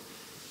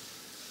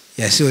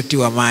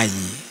yasiyotiwa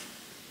maji.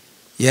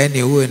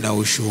 Yaani uwe na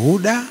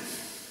ushuhuda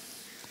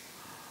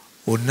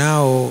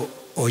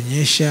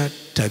unaoonyesha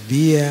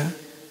tabia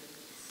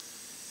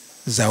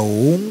za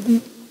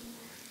uungu,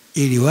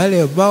 ili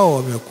wale ambao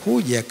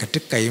wamekuja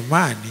katika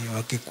imani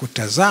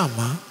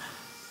wakikutazama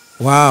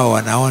wao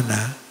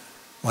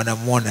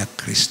wanamuona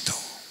Kristo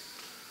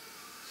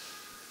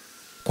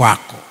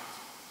kwako,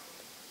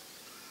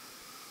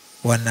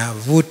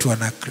 wanavutwa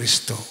na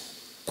Kristo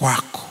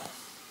kwako.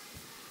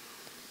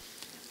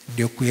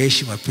 Ndio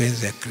kuyaishi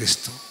mapenzi ya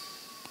Kristo.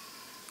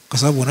 Kwa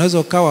sababu unaweza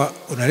ukawa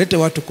unaleta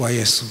watu kwa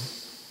Yesu,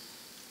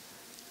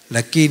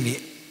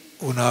 lakini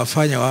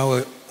unawafanya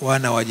wawe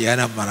wana wa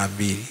jehanamu mara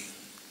mbili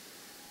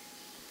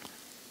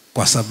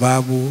kwa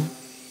sababu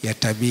ya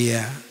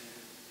tabia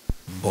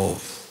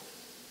mbovu.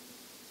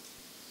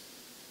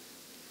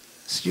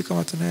 Sijui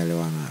kama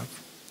tunaelewana hapo.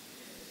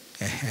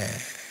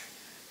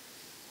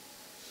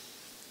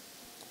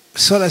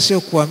 Swala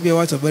sio kuambia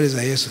watu habari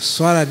za Yesu.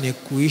 Swala ni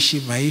kuishi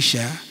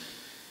maisha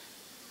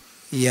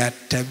ya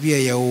tabia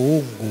ya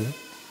uungu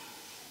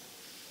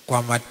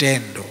kwa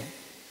matendo.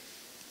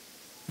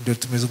 Ndio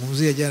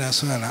tumezungumzia jana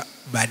swala la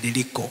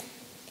badiliko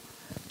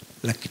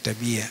la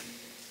kitabia.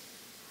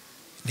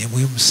 Ni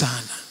muhimu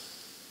sana,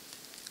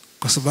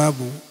 kwa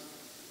sababu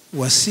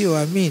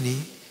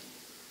wasioamini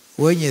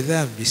wenye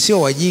dhambi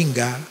sio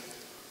wajinga.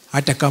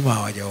 Hata kama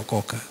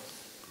hawajaokoka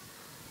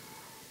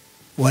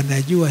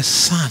wanajua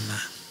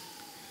sana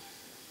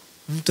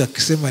mtu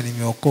akisema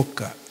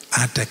nimeokoka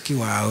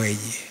anatakiwa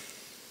aweje.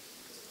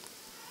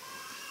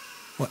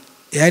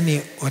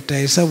 Yaani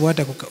watahesabu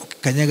hata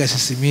ukikanyaga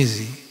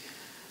sisimizi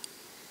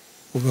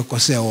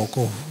umekosea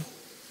wokovu,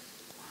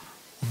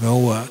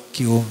 umeua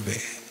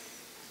kiumbe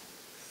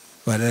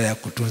badala ya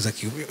kutunza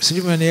kiumbe.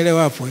 Sijui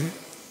mnanielewa hapo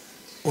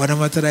Wana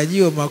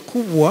matarajio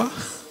makubwa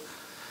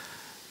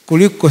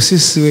kuliko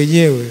sisi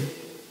wenyewe.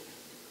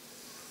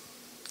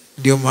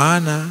 Ndio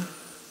maana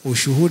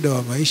ushuhuda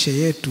wa maisha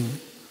yetu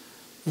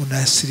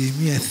una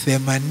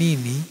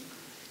 80%.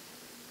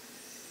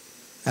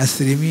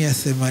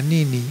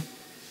 80%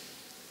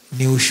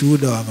 ni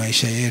ushuhuda wa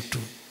maisha yetu.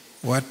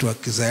 Watu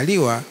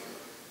wakizaliwa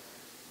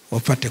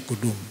wapate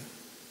kudumu.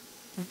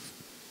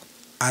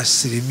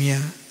 80%.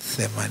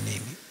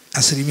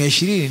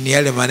 20% ni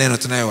yale maneno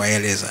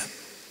tunayowaeleza,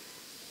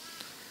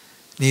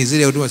 ni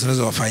zile huduma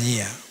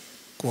tunazowafanyia,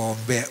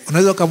 kuwaombea.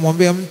 Unaweza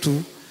kumwombea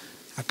mtu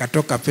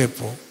akatoka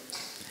pepo,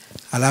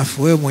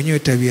 alafu wewe mwenyewe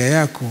tabia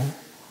yako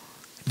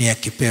ni ya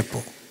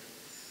kipepo.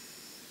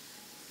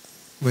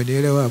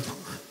 Umenielewa hapo?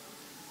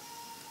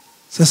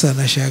 Sasa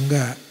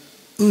anashangaa,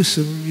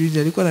 mjini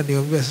alikuwa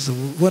ananiombea, sasa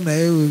mbona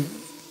yeye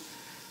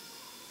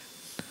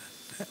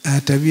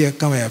ana tabia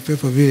kama ya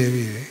pepo vile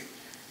vile?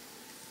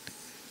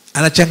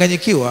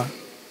 anachanganyikiwa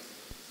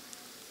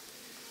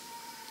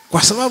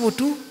kwa sababu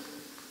tu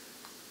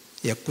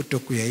ya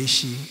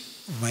kutokuyaishi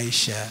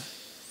maisha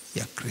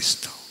ya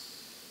Kristo.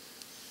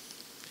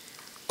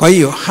 Kwa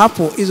hiyo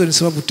hapo, hizo ni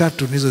sababu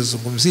tatu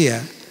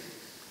nilizozungumzia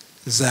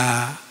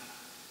za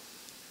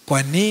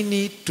kwa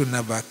nini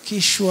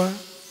tunabakishwa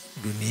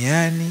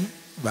duniani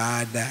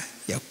baada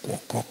ya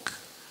kuokoka.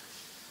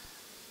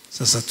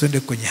 Sasa twende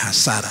kwenye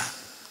hasara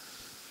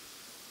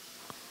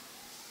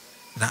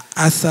na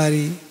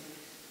athari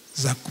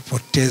za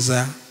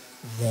kupoteza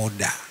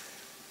muda.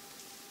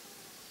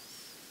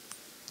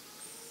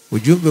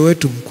 Ujumbe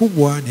wetu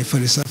mkubwa ni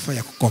falsafa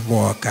ya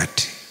kukomboa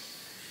wakati.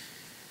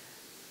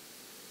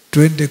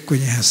 Twende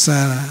kwenye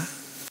hasara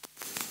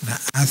na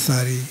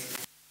athari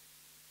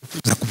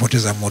za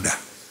kupoteza muda.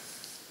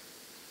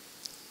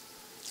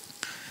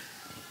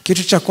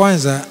 Kitu cha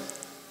kwanza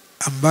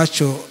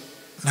ambacho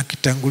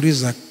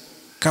nakitanguliza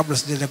kabla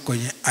sijaenda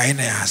kwenye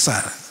aina ya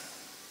hasara,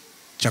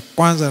 cha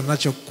kwanza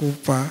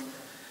ninachokupa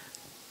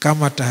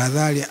kama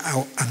tahadhari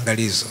au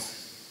angalizo: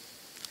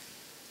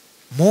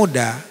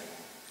 muda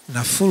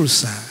na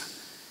fursa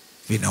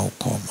vina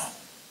ukomo.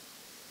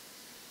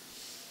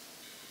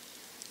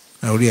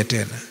 Narudia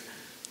tena,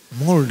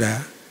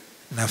 muda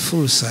na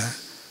fursa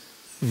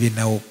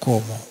vina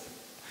ukomo.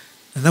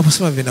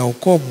 Ninaposema vina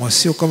ukomo,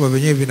 sio kwamba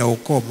wenyewe vina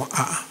ukomo.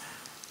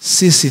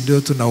 Sisi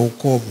ndio tuna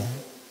ukomo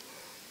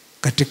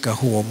katika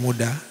huo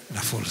muda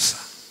na fursa.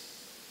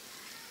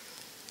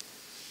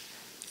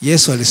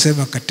 Yesu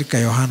alisema katika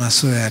Yohana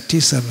sura ya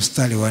 9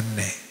 mstari wa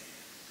 4.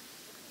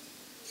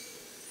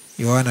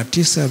 Yohana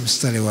 9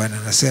 mstari wa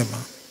 4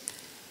 anasema,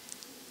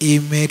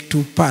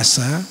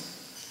 imetupasa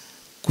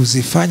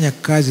kuzifanya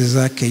kazi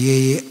zake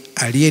yeye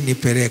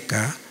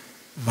aliyenipeleka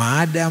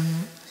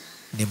maadamu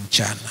ni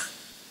mchana.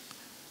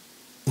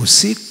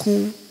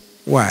 Usiku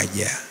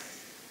waja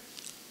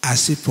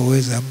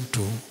asipoweza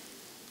mtu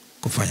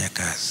kufanya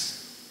kazi.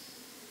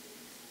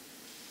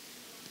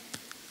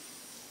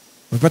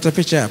 Umepata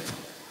picha hapo?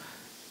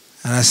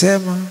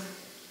 Anasema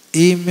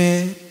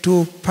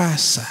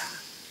imetupasa,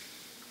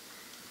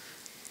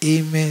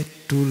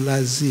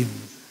 imetulazimu.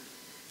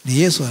 Ni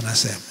Yesu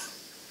anasema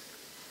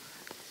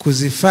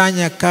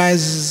kuzifanya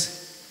kazi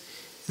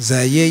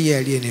za yeye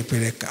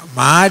aliyenipeleka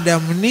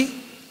maadamu ni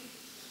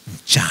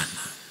mchana.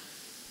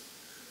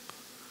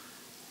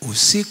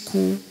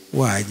 Usiku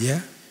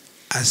waja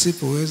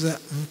asipoweza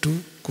mtu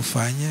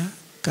kufanya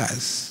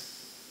kazi.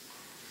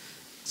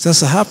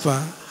 Sasa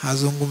hapa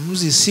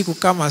hazungumzi siku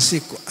kama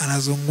siku,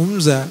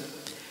 anazungumza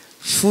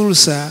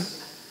fursa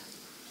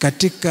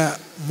katika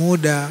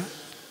muda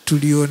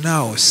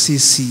tulionao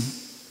sisi.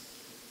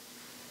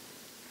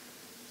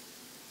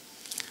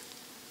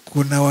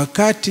 Kuna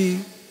wakati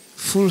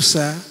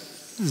fursa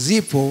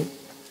zipo,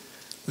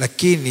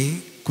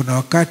 lakini kuna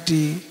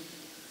wakati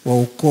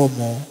wa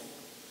ukomo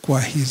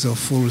kwa hizo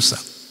fursa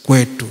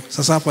kwetu.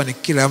 Sasa hapa ni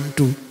kila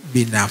mtu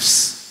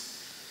binafsi.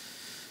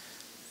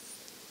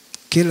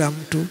 Kila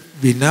mtu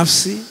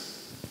binafsi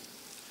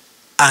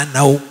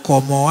ana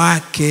ukomo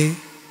wake.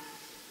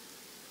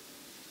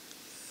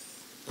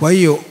 Kwa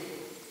hiyo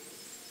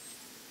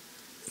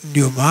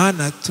ndio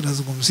maana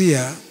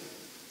tunazungumzia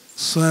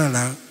swala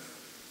la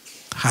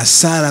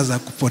hasara za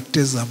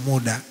kupoteza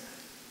muda.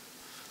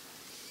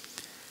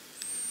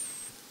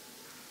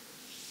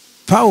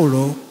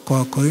 Paulo kwa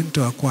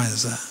Wakorintho wa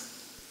kwanza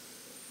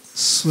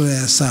sura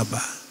ya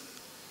 7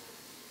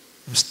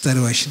 mstari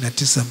wa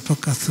 29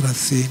 mpaka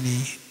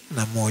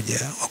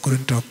 31.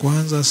 Wakorintho wa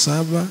kwanza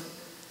 7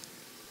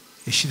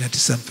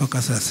 29 mpaka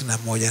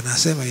 31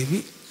 anasema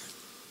hivi: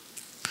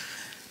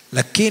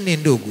 lakini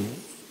ndugu,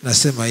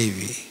 nasema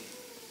hivi,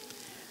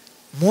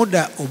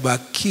 muda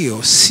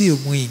ubakio sio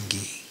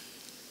mwingi.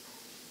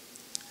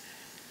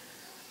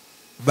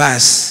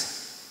 Basi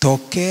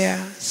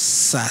tokea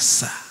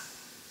sasa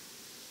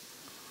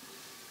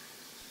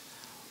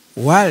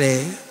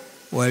wale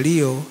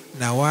walio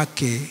na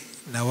wake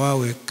na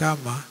wawe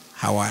kama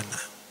hawana,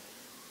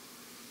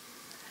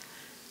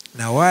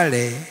 na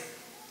wale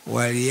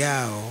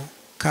waliao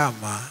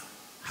kama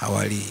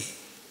hawalii,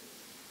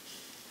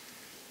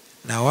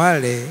 na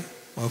wale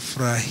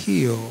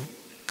wafurahio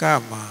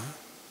kama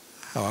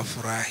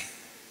hawafurahi,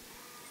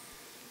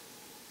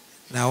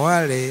 na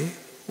wale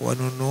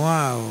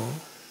wanunuao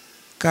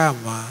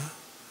kama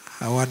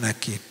hawana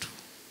kitu,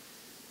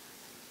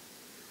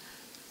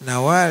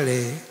 na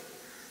wale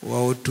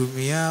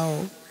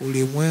wautumiao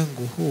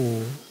ulimwengu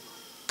huu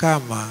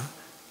kama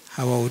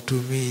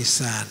hawautumii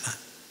sana,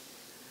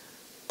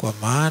 kwa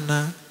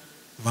maana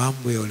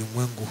mambo ya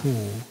ulimwengu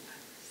huu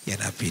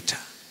yanapita.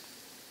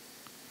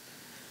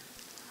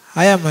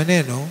 Haya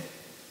maneno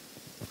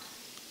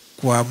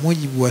kwa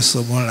mujibu wa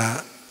somo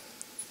la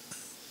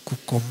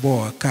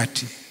kukomboa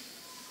wakati,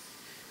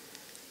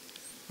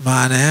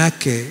 maana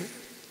yake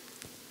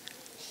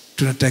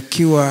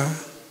tunatakiwa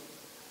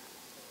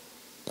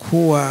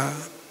kuwa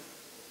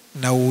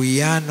na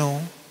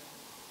uwiano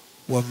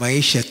wa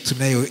maisha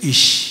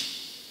tunayoishi.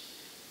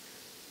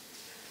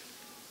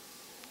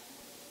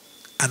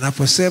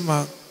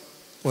 Anaposema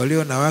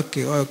walio na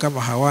wake wao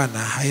kama hawana,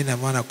 haina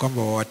maana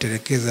kwamba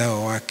wawatelekeza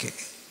hao wake.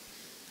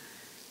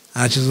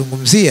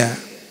 Anachozungumzia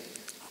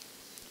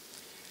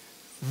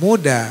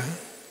muda,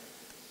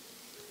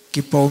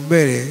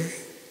 kipaumbele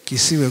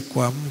kisiwe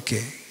kwa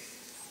mke.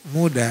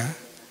 Muda,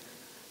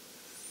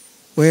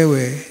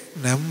 wewe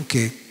na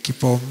mke,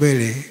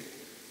 kipaumbele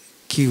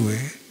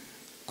kiwe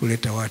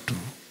kuleta watu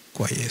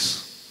kwa Yesu.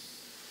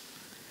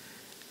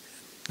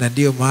 Na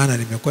ndio maana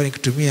nimekuwa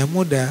nikitumia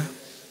muda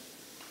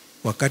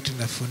wakati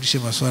nafundisha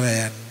masuala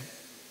ya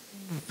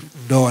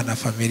ndoa na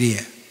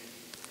familia,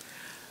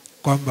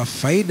 kwamba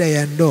faida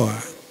ya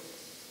ndoa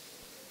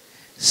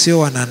sio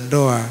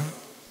wanandoa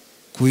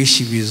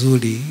kuishi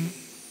vizuri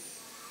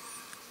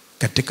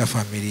katika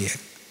familia.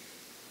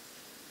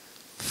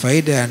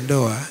 Faida ya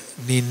ndoa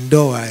ni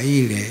ndoa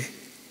ile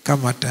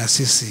kama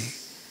taasisi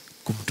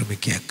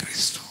kumtumikia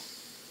Kristo.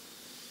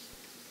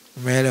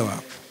 Umeelewa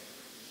hapo?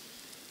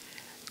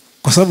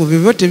 Kwa sababu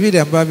vyovyote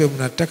vile ambavyo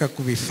mnataka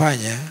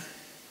kuvifanya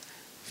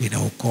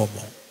vina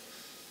ukomo.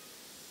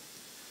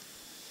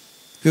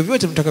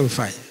 Vyovyote mnataka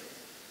kuvifanya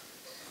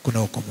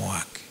kuna ukomo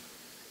wake.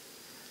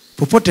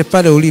 Popote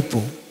pale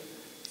ulipo,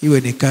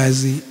 iwe ni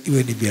kazi,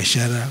 iwe ni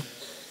biashara,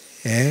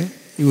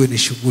 iwe ni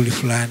shughuli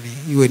fulani,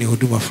 iwe ni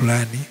huduma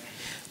fulani,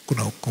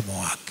 kuna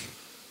ukomo wake.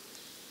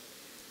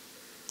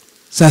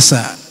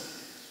 Sasa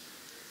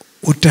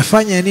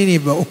utafanya nini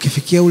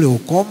ukifikia ule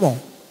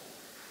ukomo?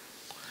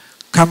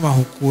 Kama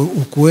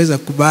hukuweza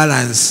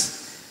kubalance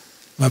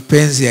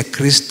mapenzi ya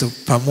Kristo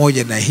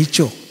pamoja na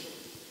hicho.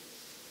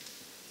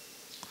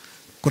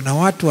 Kuna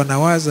watu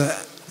wanawaza,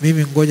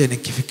 mimi ngoja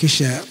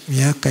nikifikisha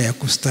miaka ya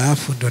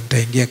kustaafu ndo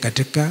nitaingia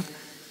katika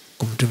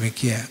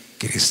kumtumikia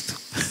Kristo.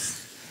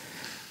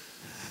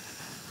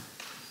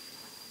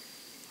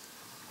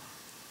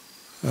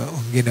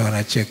 Wengine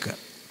wanacheka.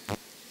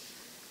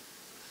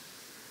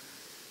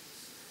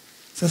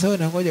 Sasa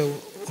wewe ngoja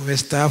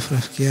umestaafu,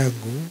 rafiki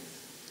yangu,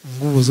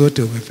 nguvu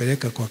zote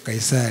umepeleka kwa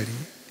Kaisari,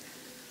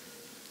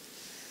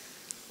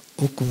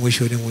 huku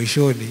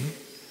mwishoni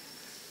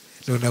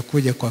ndio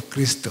unakuja kwa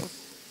Kristo.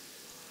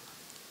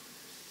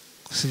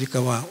 Usije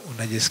kama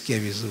unajisikia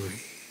vizuri.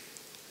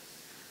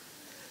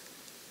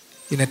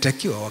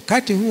 Inatakiwa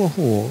wakati huo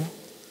huo,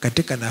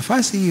 katika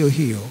nafasi hiyo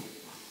hiyo,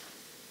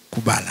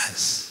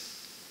 kubalance.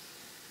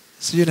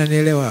 Sijui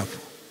unanielewa hapo?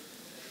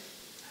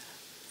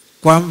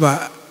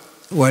 Kwamba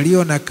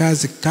walio na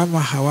kazi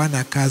kama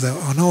hawana kazi,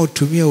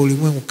 wanaotumia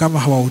ulimwengu kama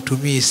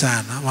hawautumii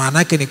sana. Maana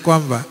yake ni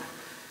kwamba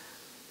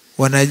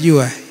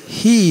wanajua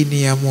hii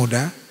ni ya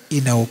muda,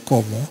 ina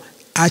ukomo,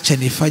 acha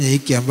nifanye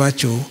hiki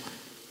ambacho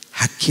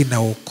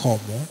hakina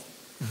ukomo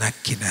na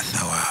kina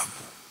thawabu.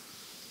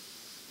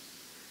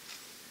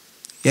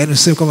 Yaani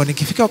useme kwamba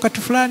nikifika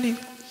wakati fulani,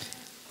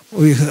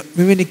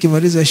 mimi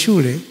nikimaliza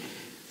shule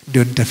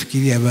ndio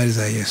nitafikiria habari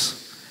za Yesu.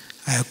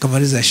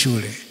 Kamaliza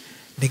shule,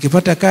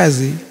 nikipata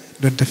kazi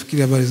ndio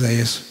nitafikiria habari za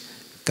Yesu.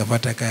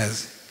 Kapata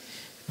kazi,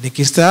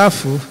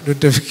 nikistaafu ndio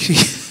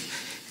nitafikiria.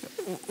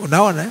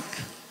 Unaona,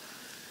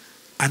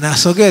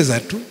 anasogeza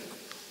tu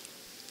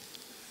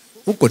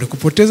huko, ni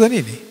kupoteza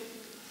nini?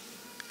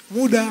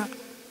 Muda.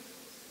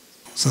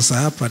 Sasa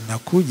hapa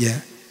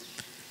nakuja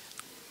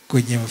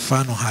kwenye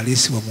mfano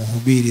halisi wa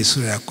Mhubiri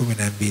sura ya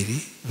 12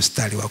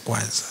 mstari wa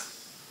kwanza.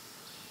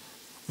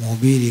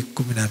 Mhubiri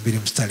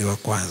 12 mstari wa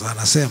kwanza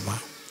anasema,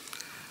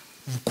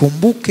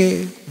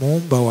 mkumbuke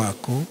Muumba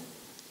wako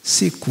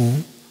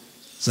siku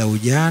za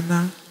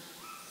ujana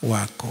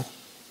wako,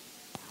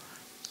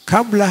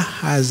 kabla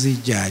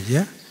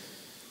hazijaja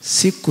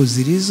siku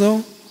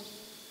zilizo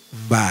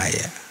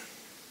mbaya,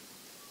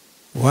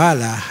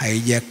 wala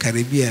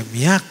haijakaribia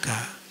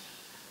miaka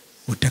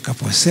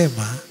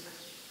utakaposema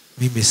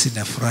mimi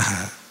sina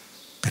furaha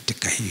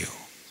katika hiyo.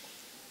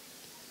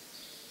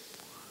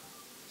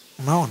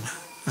 Unaona?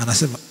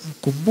 Anasema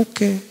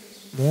mkumbuke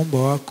Muumba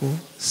wako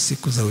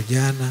siku za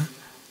ujana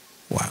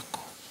wako.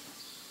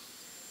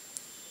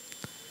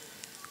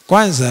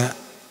 Kwanza,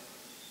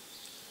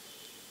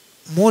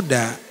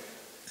 muda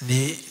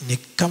ni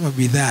kama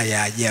bidhaa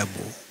ya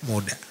ajabu.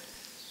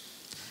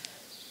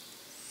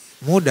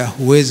 Muda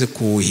huwezi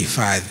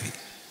kuuhifadhi.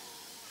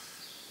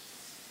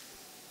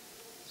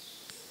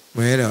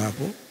 Umeelewa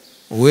hapo?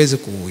 Huwezi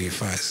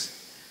kuuhifadhi.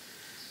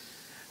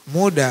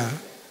 Muda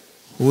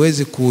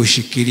huwezi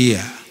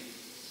kuushikilia.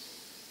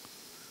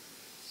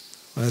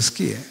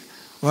 Unasikia?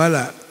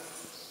 Wala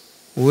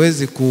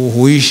huwezi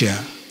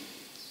kuuhuisha,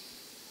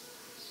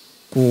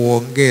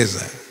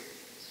 kuongeza,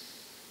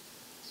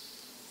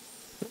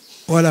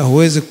 wala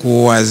huwezi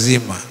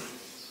kuuazima,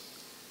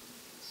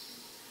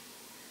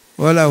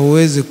 wala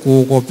huwezi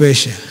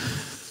kuukopesha.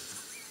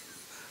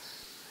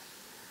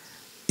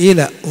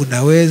 Ila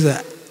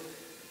unaweza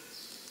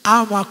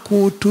ama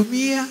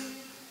kuutumia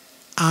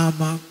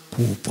ama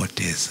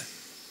kuupoteza.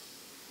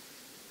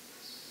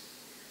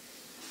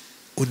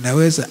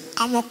 Unaweza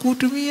ama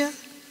kuutumia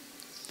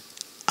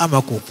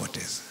ama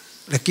kuupoteza,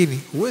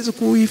 lakini huwezi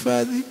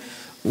kuuhifadhi,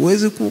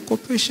 huwezi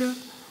kuukopesha,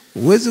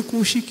 huwezi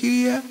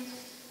kuushikilia,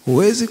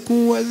 huwezi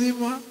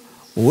kuuazima,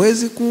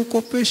 huwezi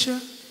kuukopesha.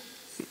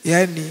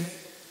 Yaani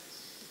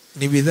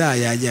ni bidhaa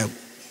ya ajabu.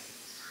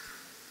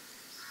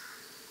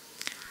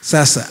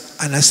 Sasa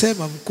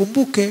anasema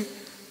mkumbuke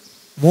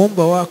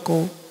muumba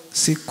wako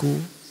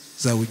siku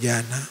za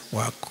ujana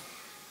wako.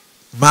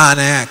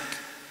 Maana yake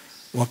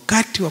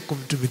wakati wa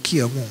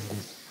kumtumikia Mungu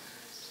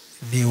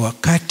ni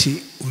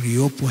wakati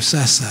uliopo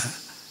sasa,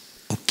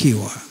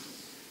 ukiwa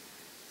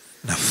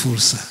na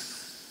fursa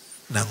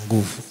na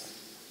nguvu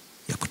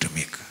ya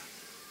kutumika.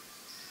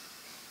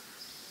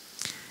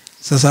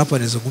 Sasa hapa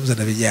nizungumza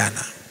na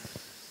vijana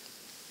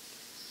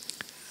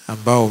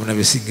ambao mna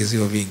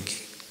visingizio vingi.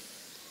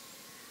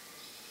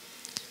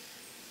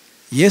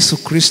 Yesu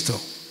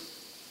Kristo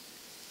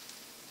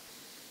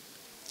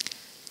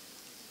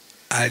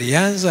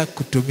alianza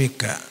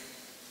kutumika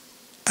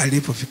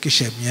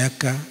alipofikisha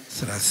miaka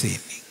 30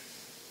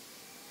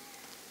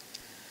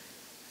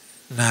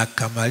 na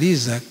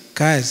akamaliza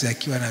kazi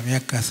akiwa na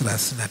miaka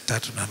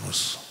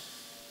 33.5.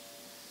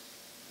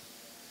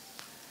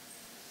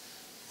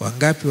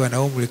 Wangapi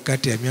wana umri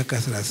kati ya miaka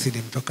 30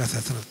 mpaka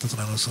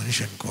 33.5?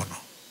 Nyosha mikono.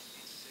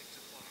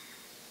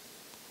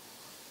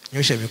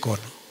 Nyosha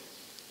mikono.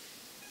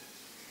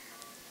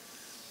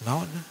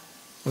 Naona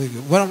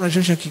bwana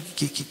mnachosha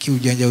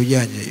kiujanja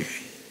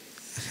hivi.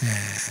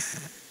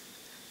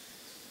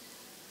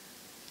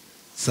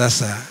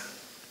 Sasa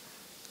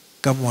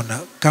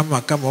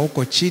kama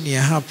uko chini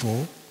ya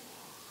hapo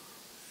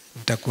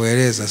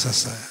nitakueleza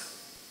sasa.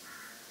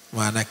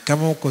 Maana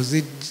kama uko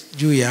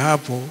juu ya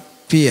hapo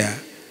pia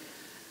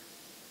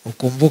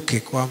ukumbuke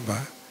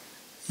kwamba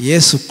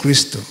Yesu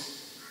Kristo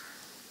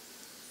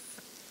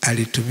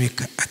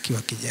alitumika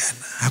akiwa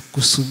kijana.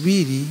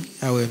 Hakusubiri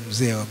awe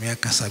mzee wa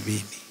miaka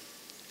 70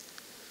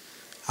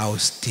 au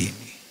 60.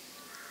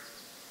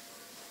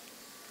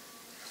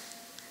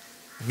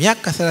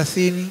 Miaka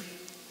 30.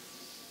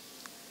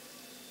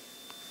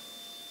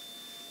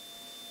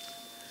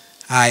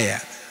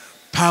 Haya,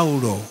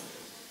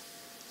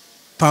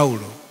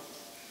 Paulo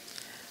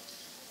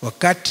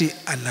wakati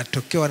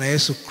anatokewa na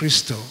Yesu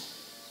Kristo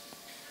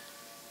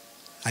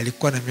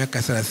alikuwa na miaka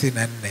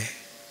 34.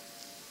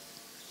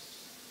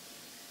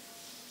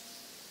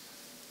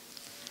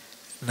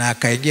 Na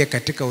akaingia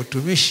katika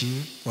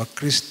utumishi wa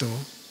Kristo,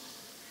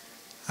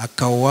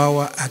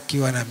 akauawa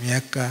akiwa na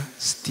miaka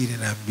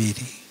 62.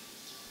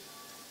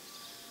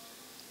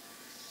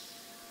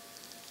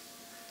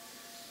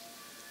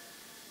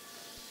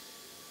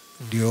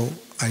 Ndio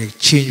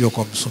alichinjwa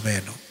kwa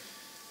msumeno.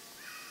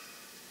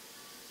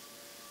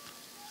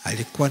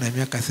 Alikuwa na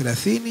miaka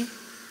 34.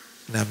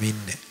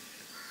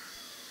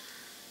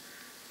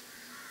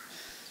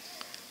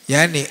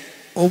 Yaani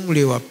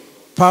umri wa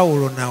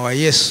Paulo na wa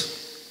Yesu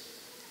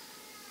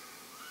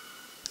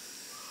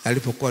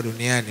alipokuwa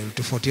duniani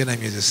ulitofautiana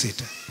miezi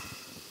 6.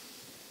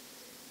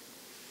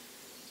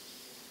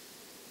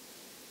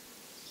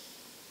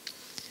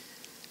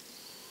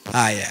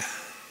 Haya,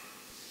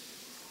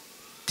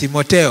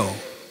 Timotheo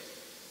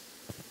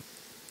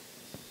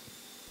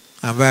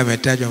ambaye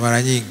ametajwa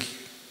mara nyingi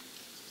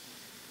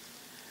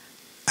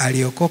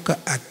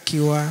aliokoka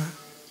akiwa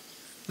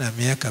na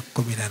miaka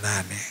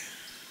 18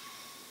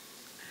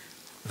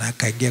 na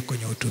akaingia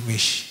kwenye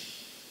utumishi.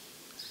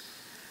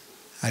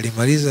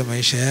 Alimaliza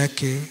maisha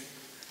yake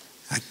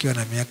akiwa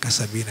na miaka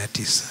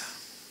 79.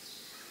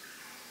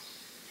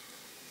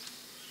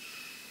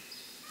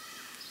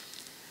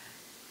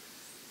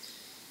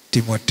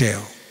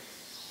 Timotheo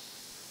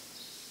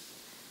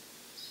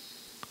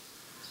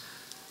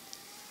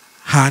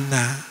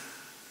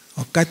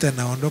wakati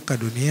anaondoka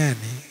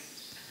duniani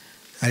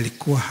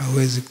alikuwa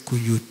hawezi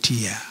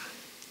kujutia.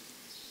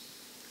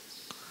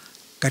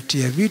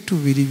 Kati ya vitu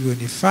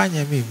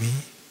vilivyonifanya mimi,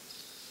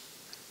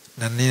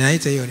 na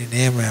ninaita hiyo ni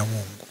neema ya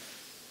Mungu,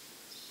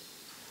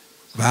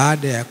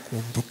 baada ya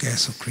kumpokea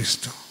Yesu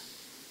Kristo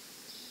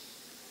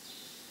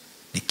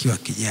nikiwa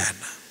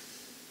kijana,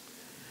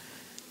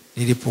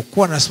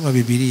 nilipokuwa nasoma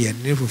Biblia,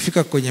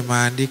 nilipofika kwenye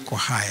maandiko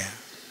haya,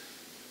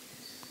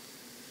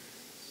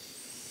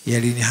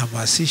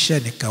 yalinihamasisha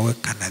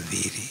nikaweka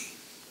nadhiri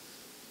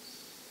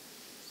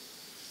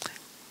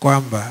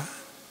kwamba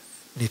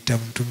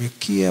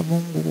nitamtumikia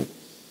Mungu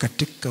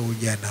katika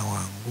ujana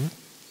wangu,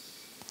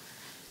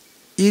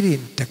 ili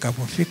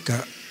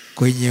nitakapofika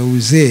kwenye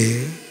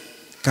uzee,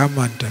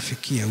 kama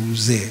nitafikia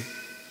uzee,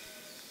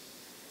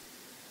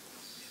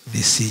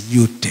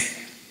 nisijute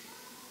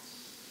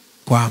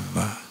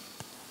kwamba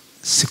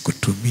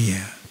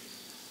sikutumia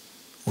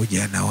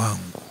ujana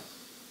wangu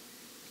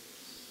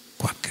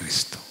kwa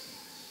Kristo.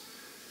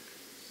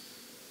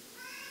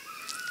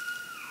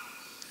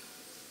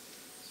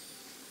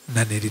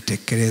 Na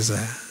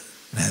nilitekeleza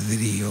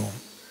nadhiri hiyo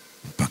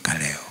mpaka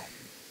leo.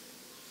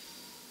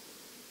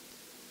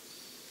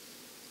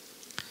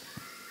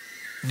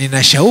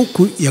 Nina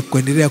shauku ya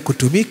kuendelea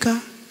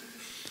kutumika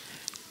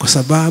kwa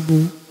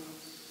sababu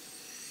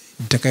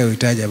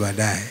nitakayoitaja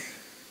baadaye.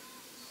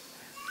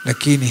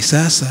 Lakini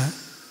sasa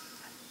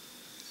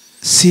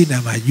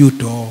sina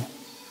majuto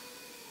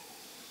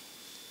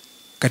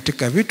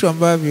katika vitu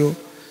ambavyo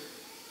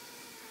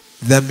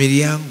dhamiri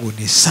yangu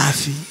ni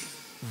safi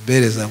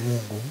mbele za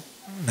Mungu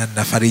na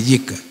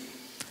ninafarijika.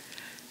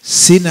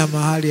 Sina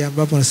mahali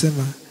ambapo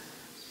nasema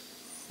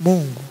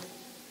Mungu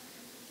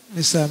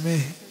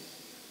nisamehe,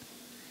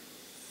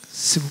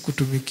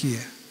 sikukutumikia.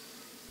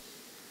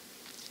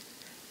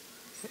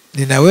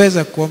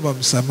 Ninaweza kuomba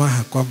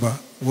msamaha kwamba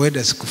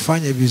huenda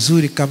sikufanya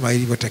vizuri kama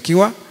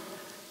ilivyotakiwa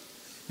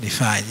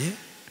nifanye,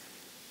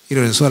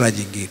 hilo ni swala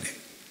jingine.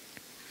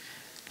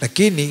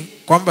 Lakini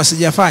kwamba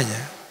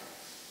sijafanya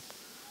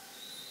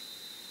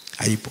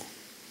haipo.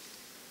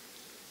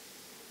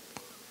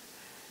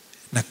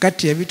 Na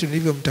kati ya vitu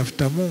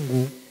nilivyomtafuta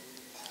Mungu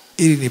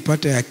ili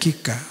nipate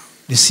hakika,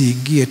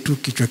 nisiingie tu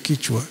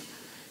kichwa,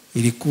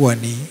 ilikuwa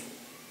ni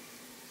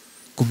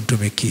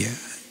kumtumikia.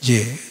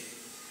 Je,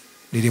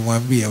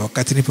 nilimwambia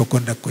wakati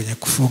nilipokwenda kwenye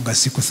kufunga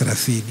siku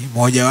 30,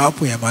 moja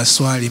wapo ya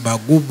maswali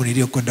magumu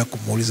niliyokwenda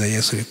kumuuliza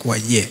Yesu ilikuwa,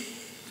 je,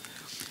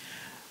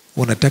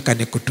 unataka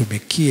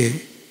nikutumikie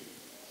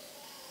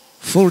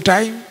full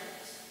time,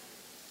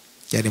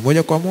 yani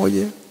moja kwa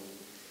moja,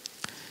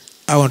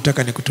 au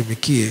unataka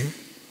nikutumikie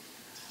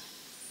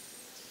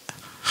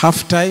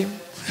half time?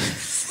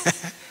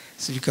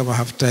 Sijui kama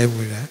half time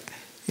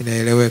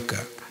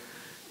inaeleweka.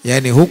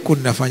 Yani huku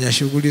ninafanya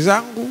shughuli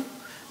zangu,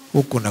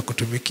 huku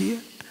nakutumikia,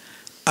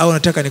 au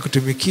nataka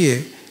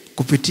nikutumikie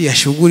kupitia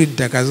shughuli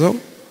nitakazo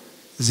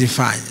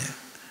zifanya.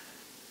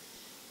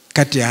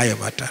 Kati ya hayo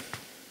matatu.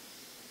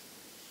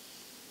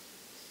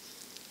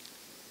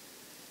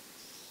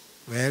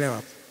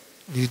 Umeelewa?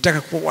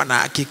 Nilitaka kuwa na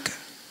hakika.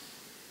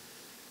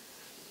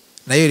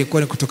 Na hiyo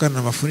ilikuwa ni kutokana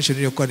na mafundisho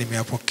niliyokuwa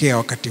nimeyapokea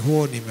wakati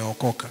huo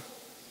nimeokoka.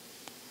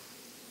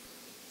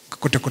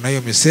 Kukuta kuna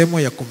hiyo misemo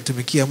ya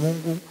kumtumikia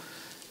Mungu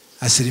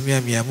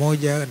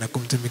 100%, na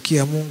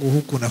kumtumikia Mungu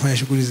huku unafanya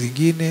shughuli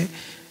zingine,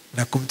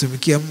 na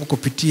kumtumikia Mungu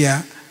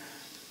kupitia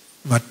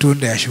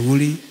matunda ya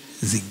shughuli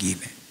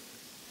zingine.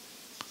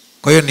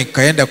 Kwa hiyo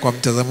nikaenda kwa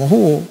mtazamo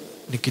huo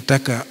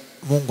nikitaka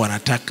Mungu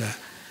anataka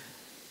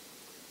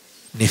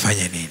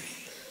nifanye nini.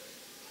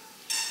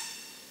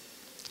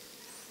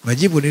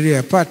 Majibu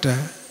niliyoyapata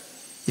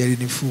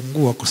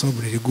yalinifungua, kwa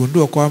sababu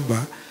niligundua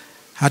kwamba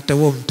hata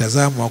huo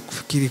mtazamo wa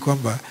kufikiri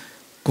kwamba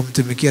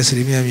kumtumikia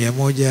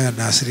 100%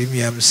 na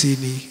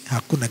 50%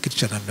 hakuna kitu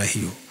cha namna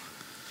hiyo.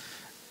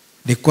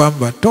 Ni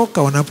kwamba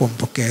toka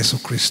unapompokea Yesu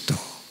Kristo,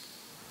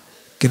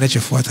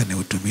 kinachofuata ni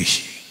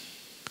utumishi.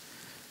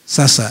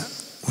 Sasa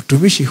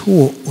utumishi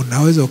huo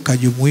unaweza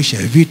ukajumuisha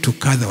vitu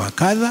kadha wa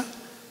kadha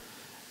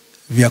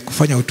vya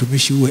kufanya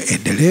utumishi uwe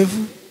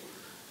endelevu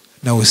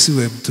na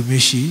usiwe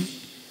mtumishi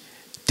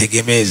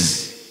tegemezi.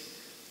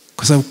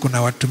 Kwa sababu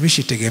kuna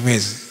watumishi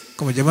tegemezi,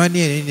 kama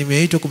jamani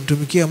nimeitwa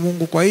kumtumikia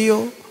Mungu, kwa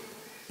hiyo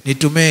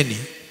nitumeni,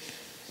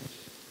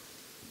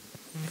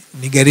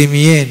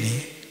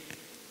 nigharimieni.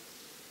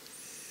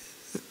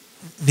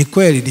 Ni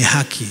kweli, ni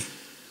haki.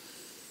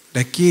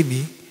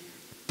 Lakini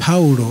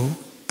Paulo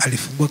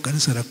alifungua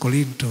kanisa la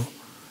Korinto,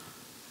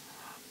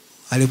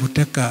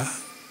 alipotaka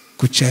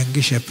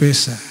kuchangisha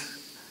pesa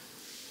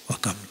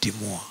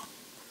wakamtimua.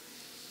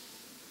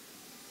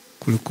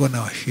 Kulikuwa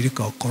na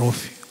washirika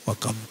wakorofi,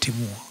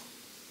 wakamtimua.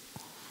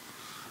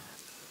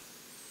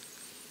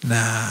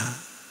 Na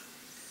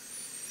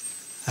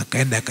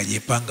akaenda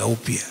akajipanga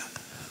upya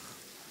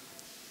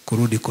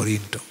kurudi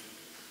Korinto.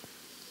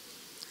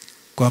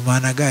 Kwa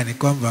maana gani?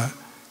 Kwamba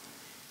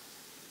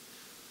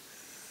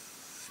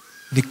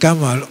ni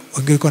kama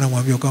wangelikuwa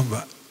namwambia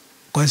kwamba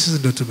kwa sisi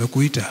ndio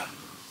tumekuita,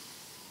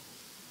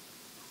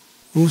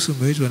 wewe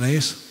umeitwa na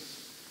Yesu.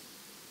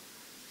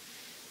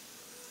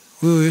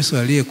 Wewe Yesu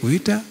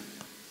aliyekuita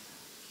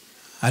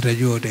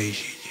atajua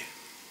utaishije.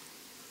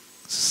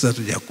 Sasa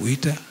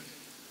tujakuita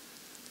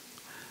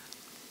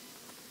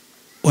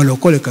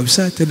walokole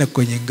kabisa, tena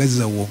kwenye ngazi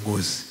za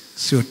uongozi,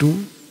 sio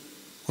tu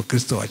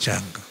Wakristo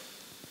wachanga.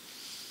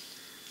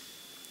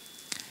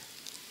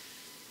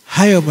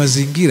 Hayo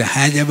mazingira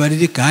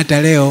hayajabadilika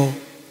hata leo.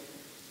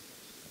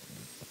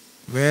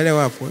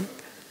 Umeelewa hapo?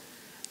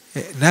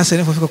 Nasa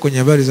inapofika kwenye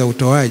habari za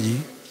utoaji,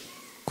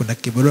 kuna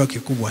kibarua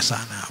kikubwa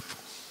sana hapo.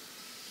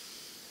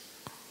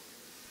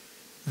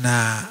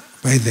 Na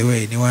by the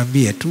way,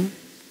 niwaambie tu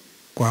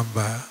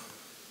kwamba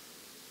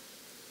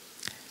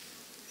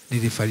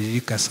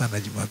nilifarijika sana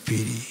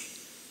Jumapili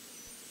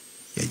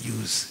ya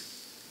juzi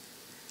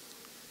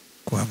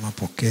kwa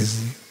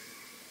mapokezi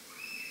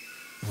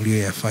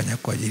mlioyafanya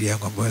kwa ajili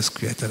yangu ambayo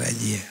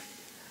sikuyatarajia.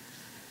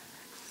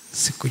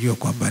 Sikujua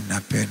kwamba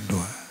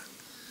ninapendwa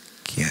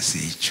kiasi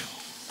hicho.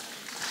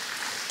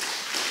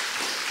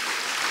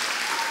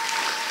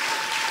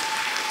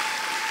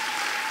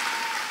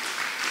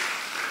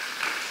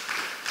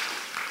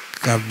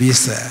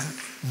 Kabisa,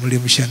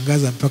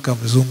 mlimshangaza mpaka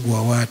mzungu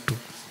wa watu.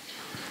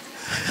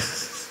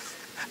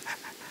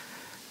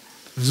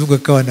 Mzungu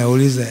akawa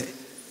anauliza,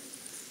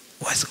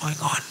 what's going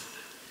on?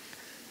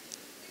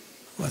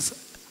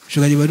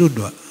 Mchungaji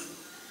Badundwa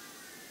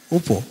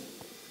upo?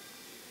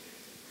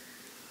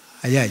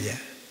 Hajaja.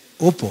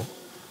 Upo?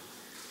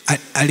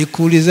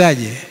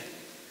 Alikuulizaje?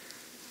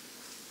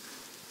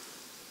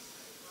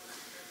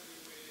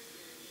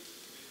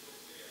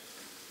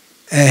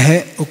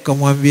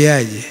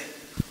 Ukamwambiaje?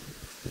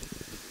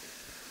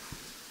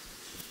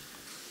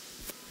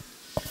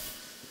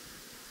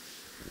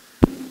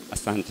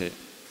 Asante.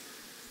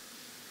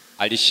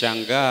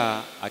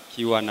 Alishangaa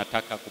akiwa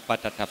anataka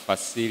kupata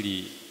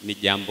tafasiri ni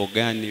jambo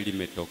gani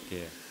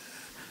limetokea.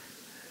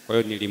 Kwa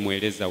hiyo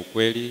nilimweleza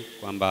ukweli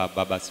kwamba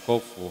baba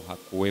askofu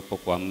hakuwepo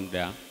kwa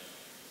muda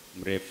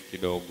mrefu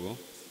kidogo,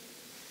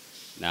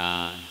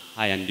 na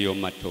haya ndiyo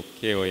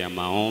matokeo ya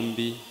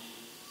maombi,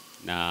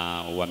 na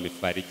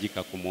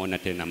wamefarijika kumuona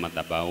tena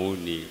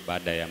madhabahuni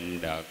baada ya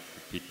muda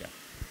kupita.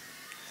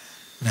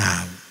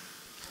 Naam.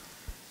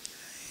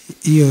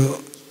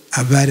 Hiyo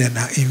habari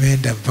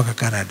imeenda mpaka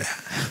Canada.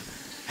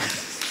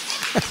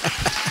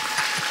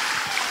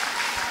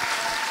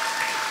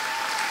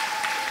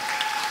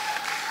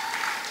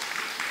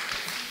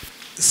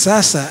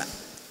 Sasa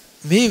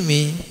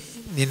mimi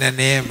nina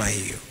neema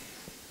hiyo,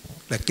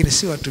 lakini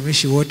si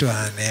watumishi wote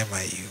wana neema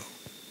hiyo.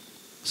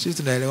 Sisi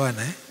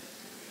tunaelewana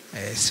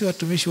si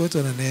watumishi wote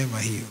wana neema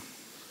hiyo.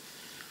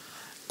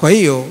 Kwa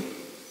hiyo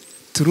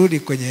turudi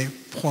kwenye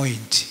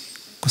point,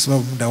 kwa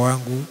sababu muda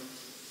wangu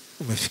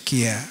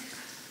umefikia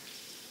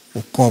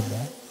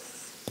ukomo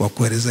kwa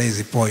kueleza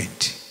hizi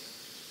point.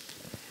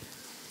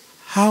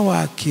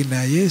 Hawa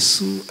akina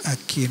Yesu,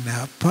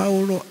 akina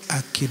Paulo,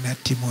 akina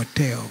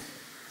Timotheo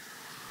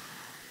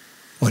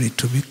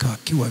walitumika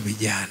wakiwa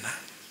vijana,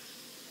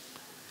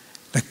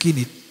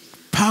 lakini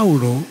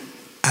Paulo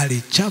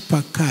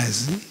alichapa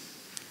kazi.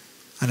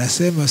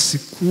 Anasema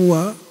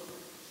sikuwa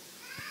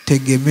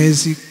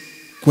tegemezi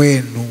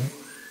kwenu,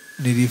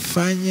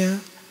 nilifanya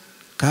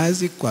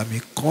kazi kwa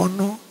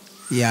mikono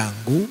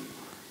yangu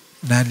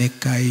na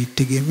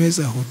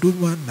nikaitegemeza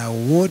huduma na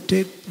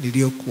wote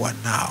niliokuwa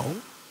nao.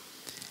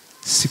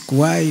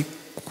 Sikuwahi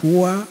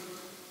kuwa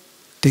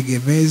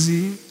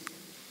tegemezi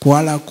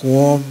wala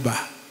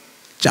kuomba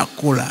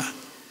chakula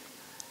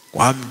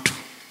kwa mtu.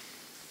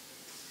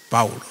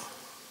 Paulo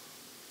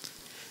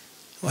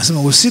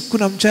anasema usiku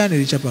na mchana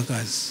nilichapa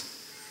kazi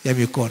ya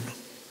mikono.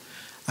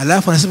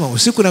 Alafu anasema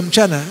usiku na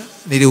mchana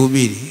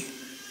nilihubiri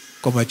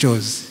kwa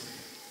machozi.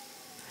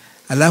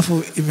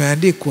 Alafu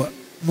imeandikwa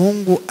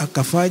Mungu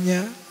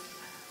akafanya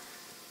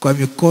kwa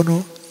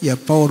mikono ya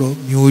Paulo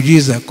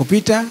miujiza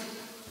kupita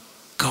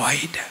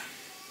kawaida.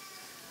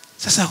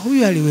 Sasa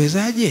huyu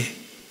aliwezaje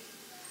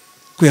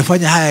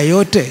kuyafanya haya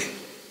yote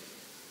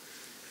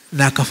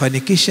na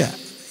akafanikisha?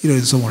 Hilo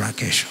ni somo la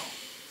kesho,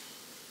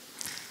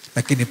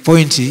 lakini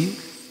pointi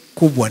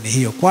kubwa ni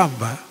hiyo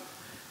kwamba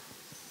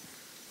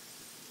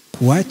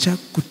kuacha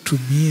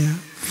kutumia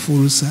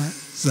fursa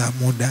za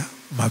muda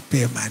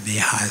mapema ni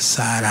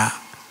hasara.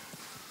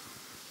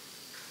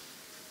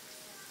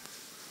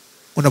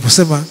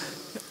 Unaposema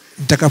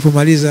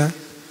nitakapomaliza,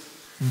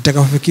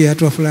 nitakapofikia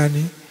hatua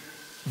fulani,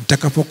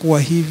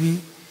 nitakapokuwa hivi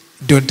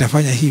ndio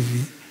nitafanya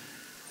hivi,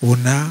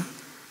 unapoteza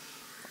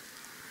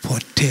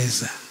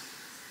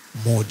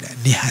muda,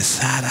 ni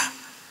hasara.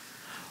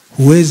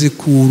 Huwezi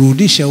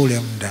kuurudisha ule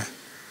muda,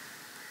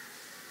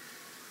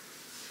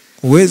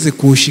 huwezi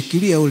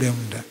kuushikilia ule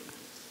muda.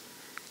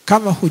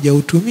 Kama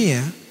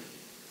hujautumia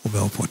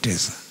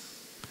umeupoteza.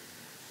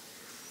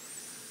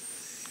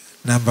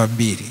 Namba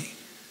 2,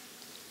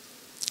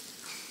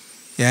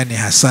 yaani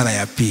hasara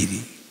ya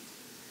pili,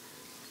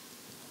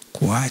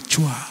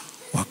 kuachwa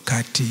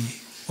wakati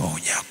wa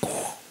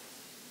unyakuo.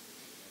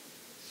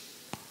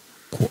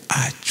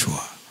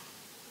 Kuachwa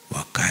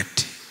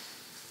wakati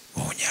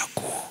wa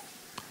unyakuo.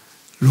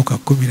 Luka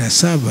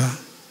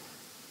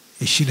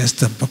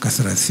 17:26 mpaka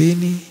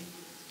 30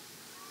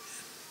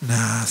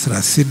 na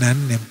 34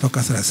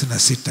 mpaka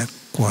 36.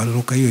 Kwa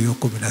Luka hiyo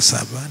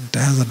 17,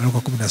 nitaanza na Luka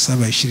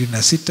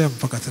 17:26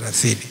 mpaka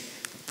 30.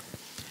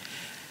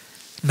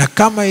 Na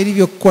kama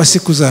ilivyokuwa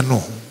siku za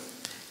Nuhu,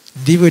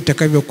 ndivyo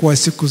itakavyokuwa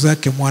siku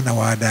zake mwana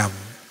wa Adamu.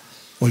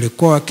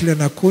 Walikuwa wakila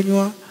na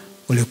kunywa,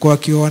 walikuwa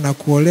wakioa na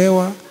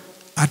kuolewa,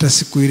 hata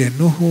siku ile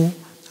Nuhu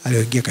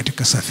alioingia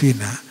katika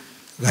safina,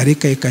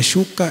 gharika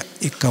ikashuka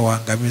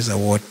ikawaangamiza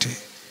wote.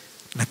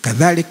 Na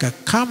kadhalika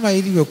kama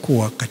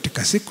ilivyokuwa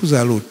katika siku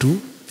za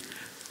Lutu,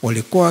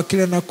 walikuwa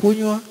wakila na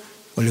kunywa,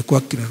 walikuwa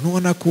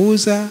wakinunua na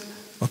kuuza,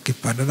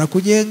 wakipanda na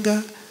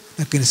kujenga,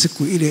 lakini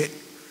siku ile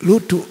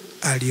Lutu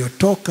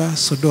aliyotoka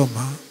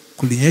Sodoma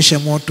kulinyesha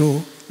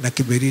moto na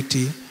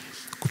kiberiti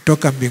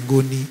kutoka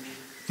mbinguni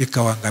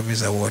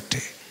ikawaangamiza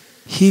wote.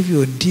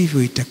 Hivyo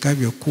ndivyo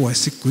itakavyokuwa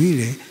siku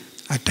ile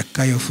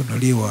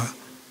atakayofunuliwa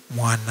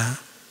mwana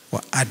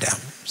wa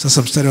Adamu.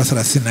 Sasa mstari wa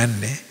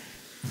 34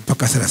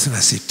 mpaka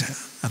 36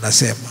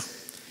 anasema,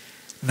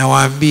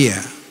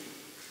 nawaambia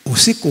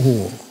usiku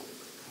huo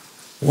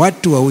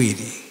watu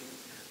wawili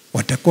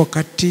watakuwa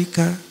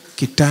katika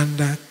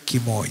kitanda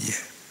kimoja,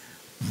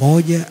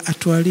 mmoja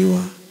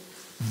atwaliwa,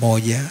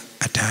 mmoja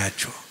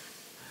ataachwa.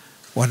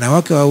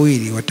 Wanawake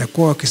wawili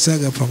watakuwa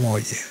wakisaga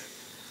pamoja,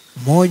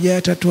 mmoja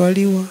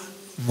atatwaliwa,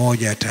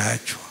 mmoja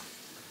ataachwa.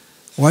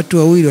 Watu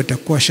wawili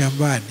watakuwa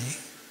shambani,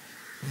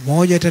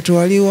 mmoja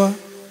atatwaliwa,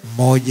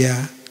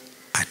 mmoja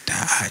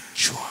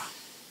ataachwa.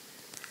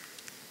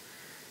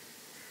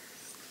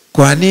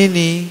 Kwa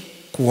nini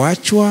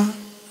kuachwa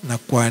na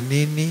kwa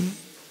nini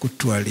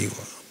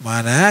kutwaliwa?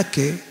 Maana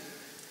yake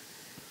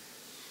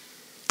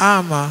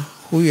ama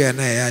huyu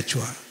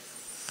anayeachwa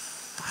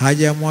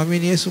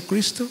hajamwamini Yesu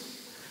Kristo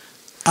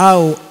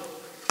au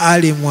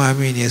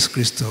alimwamini Yesu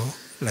Kristo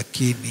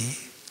lakini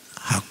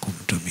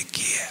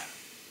hakumtumikia.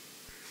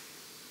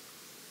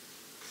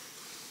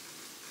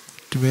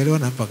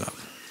 Tumeelewana mpaka hapo?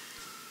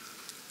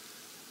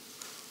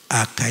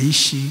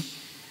 Akaishi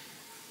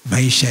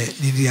maisha,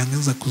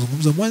 nilianza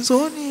kuzungumza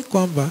mwanzoni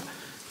kwamba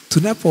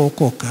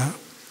tunapookoka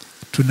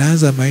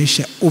tunaanza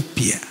maisha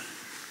upya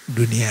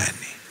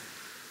duniani,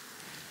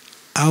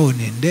 au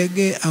ni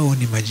ndege au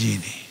ni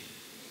majini.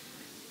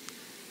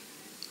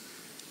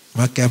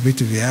 Maka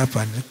vitu vya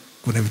hapa,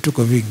 kuna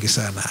vituko vingi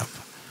sana hapa.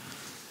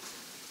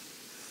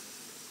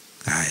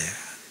 Haya,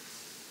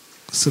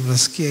 sasa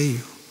unasikia hiyo?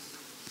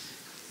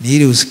 Ni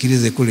ili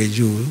usikilize kule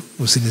juu,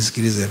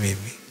 usinisikilize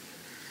mimi,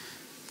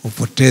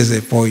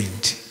 upoteze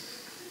point.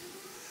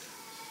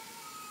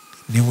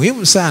 Ni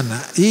muhimu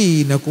sana,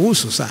 hii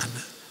inakuhusu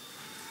sana.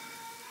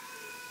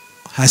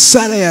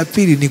 Hasara ya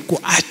pili ni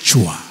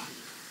kuachwa.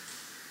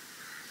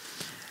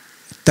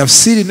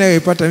 Tafsiri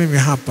ninayoipata mimi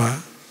hapa,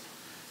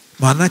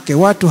 maanake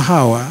watu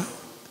hawa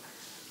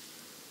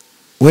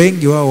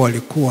wengi wao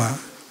walikuwa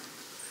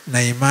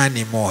na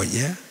imani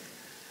moja,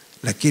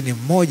 lakini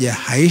mmoja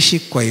haishi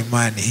kwa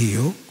imani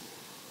hiyo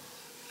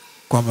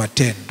kwa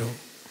matendo,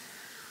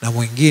 na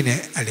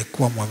mwingine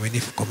alikuwa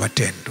mwaminifu kwa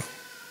matendo.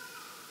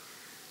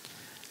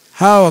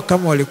 Hawa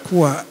kama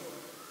walikuwa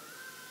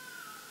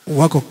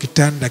wako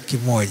kitanda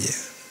kimoja,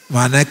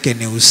 maana yake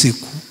ni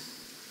usiku.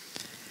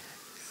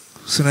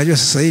 Unajua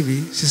sasa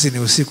hivi sisi ni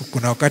usiku,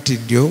 kuna wakati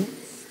ndio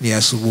ni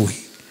asubuhi.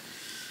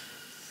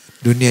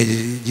 Dunia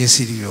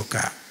jinsi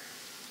ilivyokaa,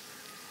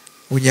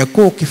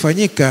 unyakuo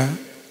ukifanyika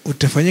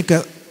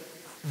utafanyika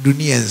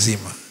dunia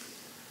nzima.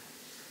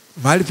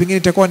 Mahali pengine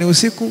itakuwa ni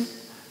usiku,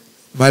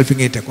 mahali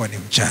pengine itakuwa ni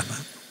mchana.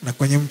 Na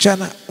kwenye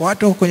mchana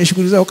watu wako kwenye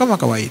shughuli zao kama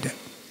kawaida.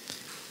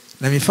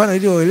 Na mifano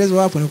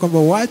iliyoelezwa hapo ni kwamba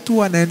watu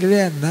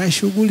wanaendelea na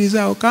shughuli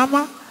zao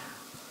kama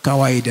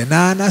kawaida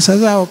na anasa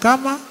zao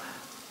kama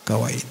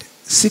kawaida.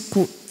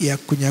 Siku ya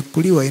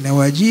kunyakuliwa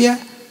inawajia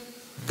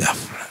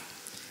ghafla.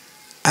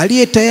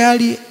 Aliye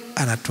tayari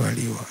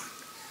anatwaliwa,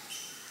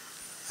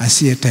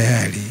 asiye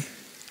tayari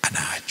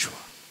anaachwa.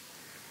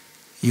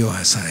 Hiyo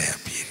hasara ya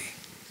pili.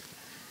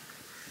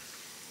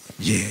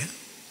 Je,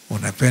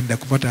 unapenda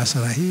kupata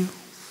hasara hiyo?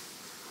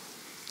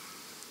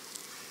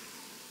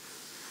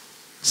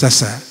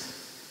 Sasa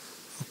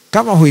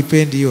kama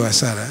huipendi hiyo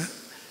hasara,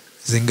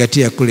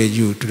 zingatia kule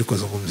juu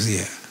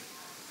tulikozungumzia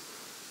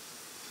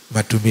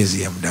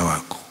matumizi ya muda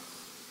wako.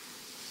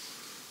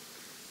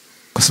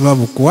 Kwa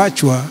sababu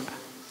kuachwa,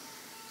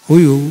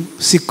 huyu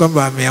si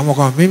kwamba ameamua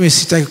kwamba mimi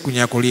sitaki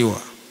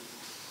kunyakuliwa.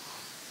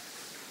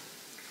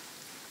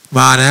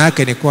 Maana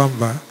yake ni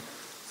kwamba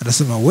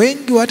anasema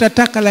wengi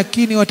watataka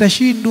lakini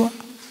watashindwa.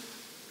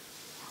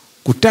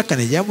 Kutaka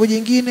ni jambo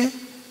jingine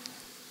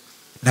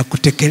na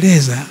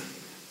kutekeleza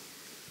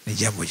ni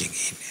jambo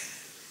jingine.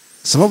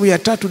 Sababu ya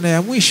tatu na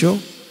ya mwisho,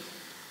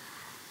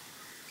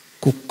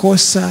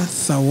 kukosa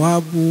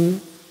thawabu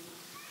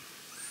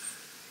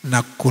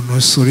na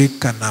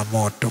kunusurika na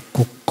moto.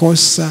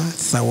 Kukosa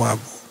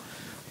thawabu.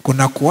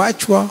 Kuna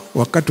kuachwa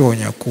wakati wa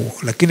unyakuo,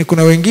 lakini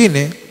kuna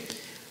wengine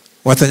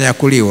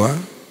watanyakuliwa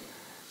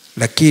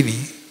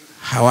lakini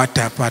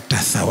hawatapata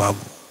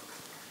thawabu.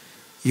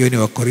 Hiyo ni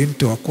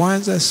Wakorinto wa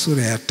kwanza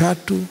sura ya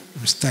 3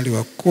 mstari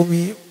wa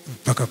 10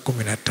 mpaka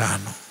 15.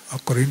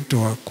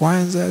 Wakorinto wa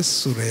kwanza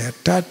sura ya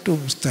 3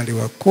 mstari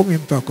wa 10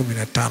 mpaka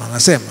 15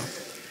 anasema,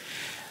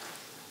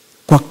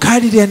 kwa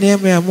kadiri ya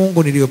neema ya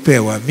Mungu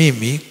niliyopewa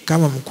mimi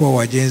kama mkuu wa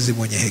wajenzi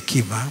mwenye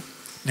hekima,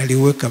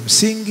 naliweka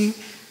msingi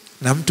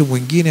na mtu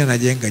mwingine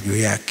anajenga juu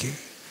yake.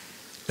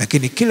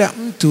 Lakini kila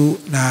mtu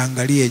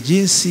naangalie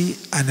jinsi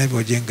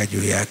anavyojenga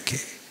juu yake.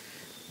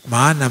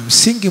 Maana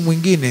msingi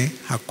mwingine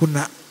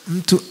hakuna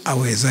mtu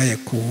awezaye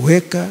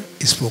kuweka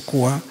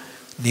isipokuwa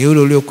ni ule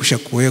uliokwisha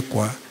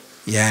kuwekwa,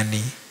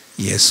 yani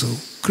Yesu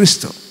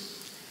Kristo.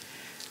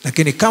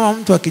 Lakini kama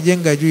mtu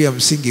akijenga juu ya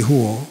msingi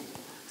huo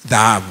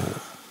dhahabu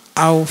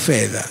au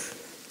fedha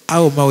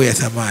au mawe ya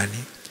thamani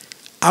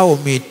au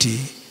miti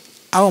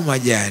au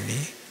majani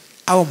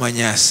au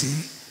manyasi,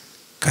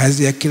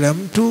 kazi ya kila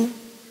mtu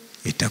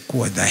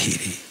itakuwa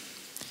dhahiri.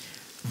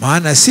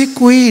 Maana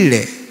siku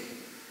ile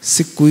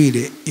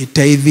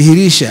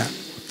itaidhihirisha,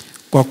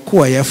 kwa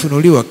kuwa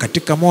yafunuliwa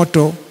katika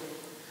moto,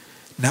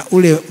 na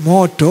ule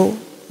moto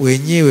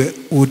wenyewe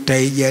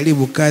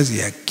utaijaribu kazi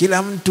ya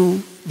kila mtu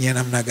ni ya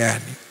namna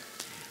gani.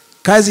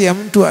 Kazi ya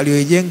mtu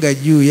aliyojenga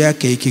juu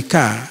yake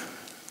ikikaa,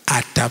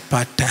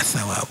 atapata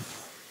thawabu.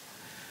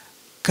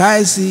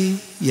 Kazi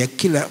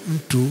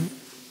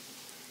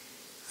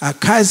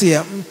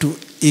ya mtu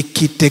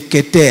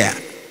ikiteketea,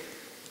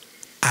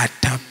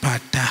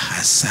 atapata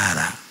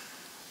hasara,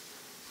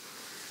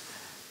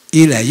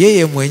 ila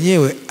yeye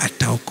mwenyewe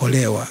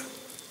ataokolewa,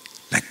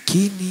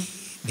 lakini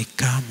ni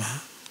kama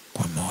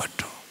kwa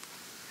moto.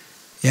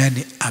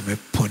 Yani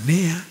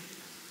ameponea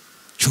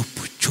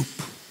chupu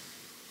chupu,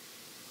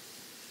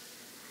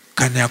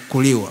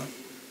 kanyakuliwa,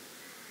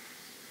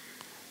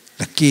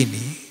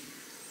 lakini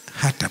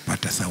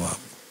hatapata thawabu.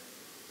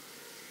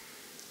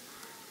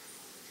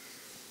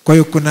 Kwa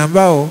hiyo kuna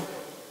ambao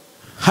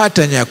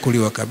hata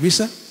nyakuliwa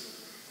kabisa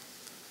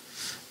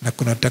na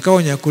kuna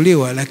utakao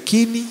nyakuliwa,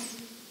 lakini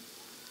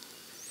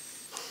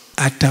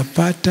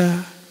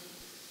atapata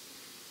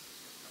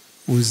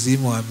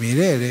uzima wa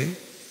milele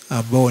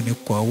ambao ni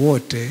kwa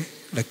wote,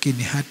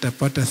 lakini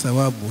hatapata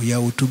thawabu ya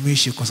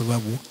utumishi kwa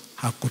sababu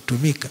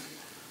hakutumika.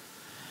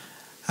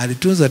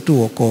 Alitunza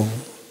tu wokovu.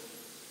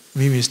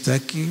 Mimi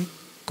sitaki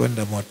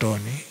kwenda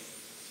motoni.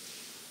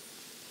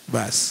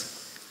 Basi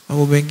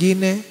mambo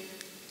mengine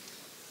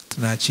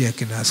tunaachia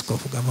kina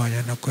askofu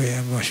Gamanya na kwa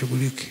yeye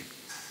washughulike.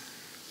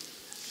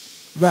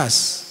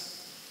 Basi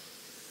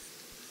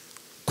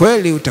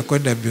kweli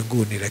utakwenda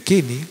mbinguni,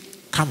 lakini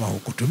kama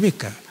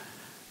hukutumika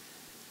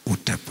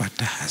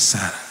utapata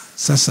hasara.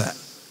 Sasa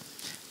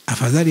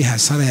afadhali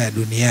hasara ya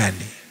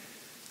duniani,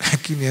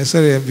 lakini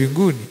hasara ya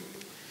mbinguni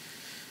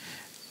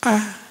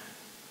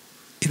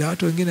ila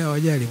watu wengine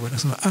hawajali,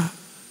 wanasema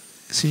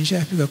si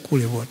nishafika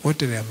kule bwana,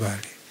 wote ni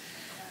mbali.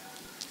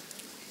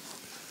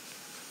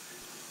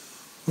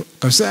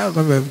 Kabisa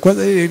kwamba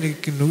kwanza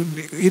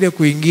ile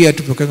kuingia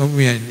tu pekee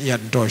mimi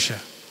yanitosha.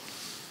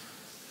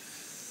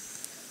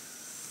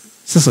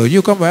 Sasa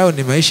unajua kwamba hao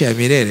ni maisha ya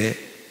milele,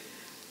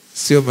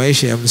 sio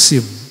maisha ya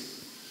msimu.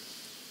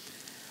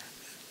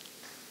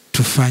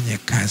 Tufanye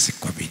kazi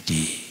kwa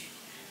bidii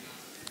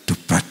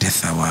tupate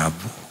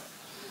thawabu.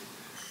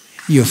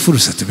 Hiyo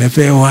fursa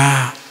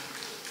tumepewa.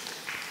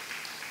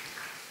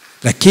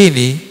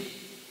 Lakini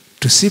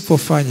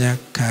tusipofanya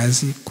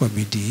kazi kwa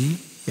bidii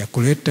ya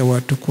kuleta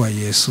watu kwa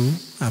Yesu,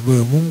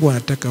 ambayo Mungu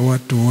anataka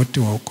watu wote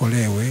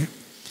waokolewe,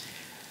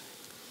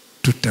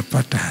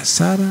 tutapata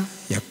hasara.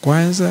 Ya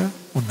kwanza,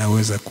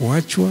 unaweza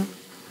kuachwa.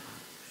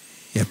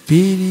 Ya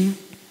pili,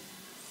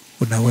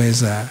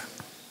 unaweza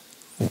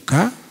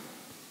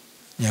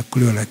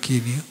nyakuliwa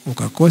lakini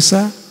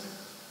ukakosa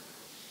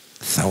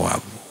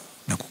thawabu.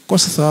 Na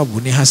kukosa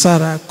thawabu ni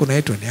hasara,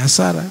 kunaitwa ni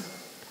hasara,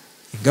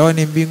 ingawa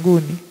ni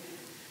mbinguni.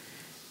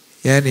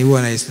 Yaani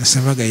huwa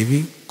nasemaga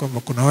hivi kwamba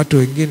kuna watu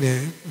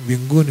wengine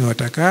mbinguni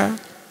watakaa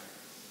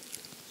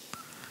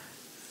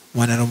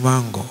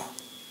Mwanarumango.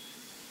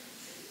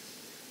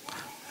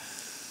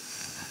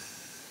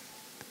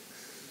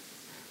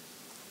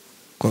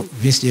 Kwa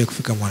mimi sijawahi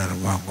kufika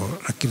Mwanarumango,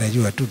 lakini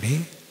najua tu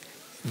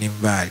ni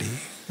mbali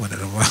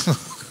Mwanarumango.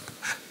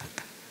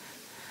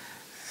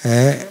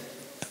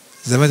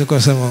 Zamani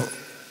kwa sema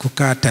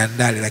kukaa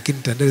Tandale,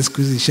 lakini Tandale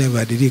siku hizi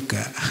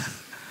ishabadilika.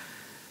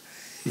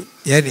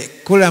 Yaani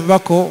kule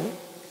ambako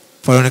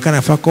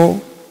panaonekana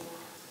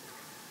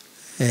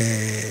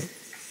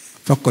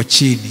pako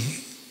chini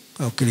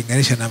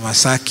ukilinganisha na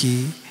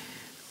Masaki,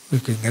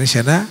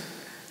 ukilinganisha na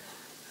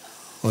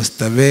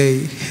Oysterbay.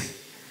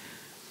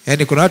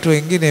 Yaani kuna watu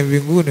wengine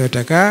mbinguni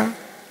watakaa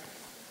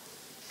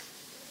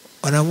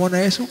wanamwona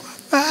Yesu kwa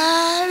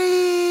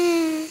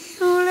mbali,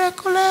 yule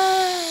kule.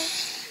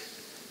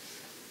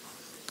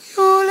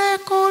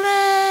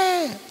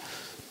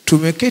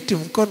 Tumeketi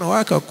mkono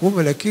wake wa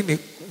kuume, lakini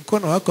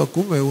mkono wake wa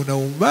kuume una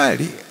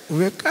umbali,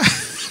 umekaa.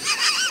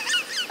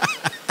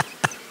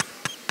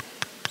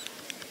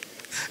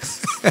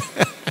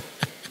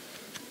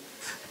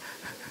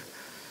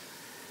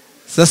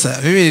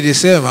 Sasa mimi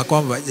nilisema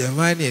kwamba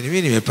jamani,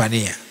 mimi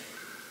nimepania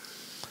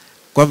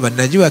kwamba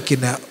najua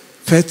kina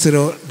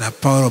Petro na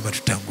Paulo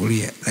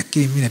wametutangulia,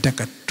 lakini mimi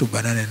nataka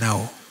tubanane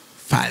nao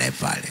pale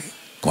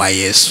kwa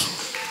Yesu,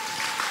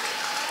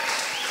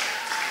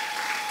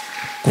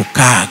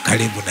 kukaa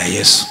karibu na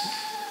Yesu.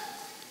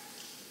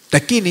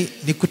 Lakini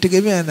ni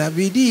kutegemea na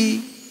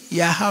bidii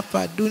ya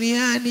hapa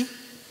duniani.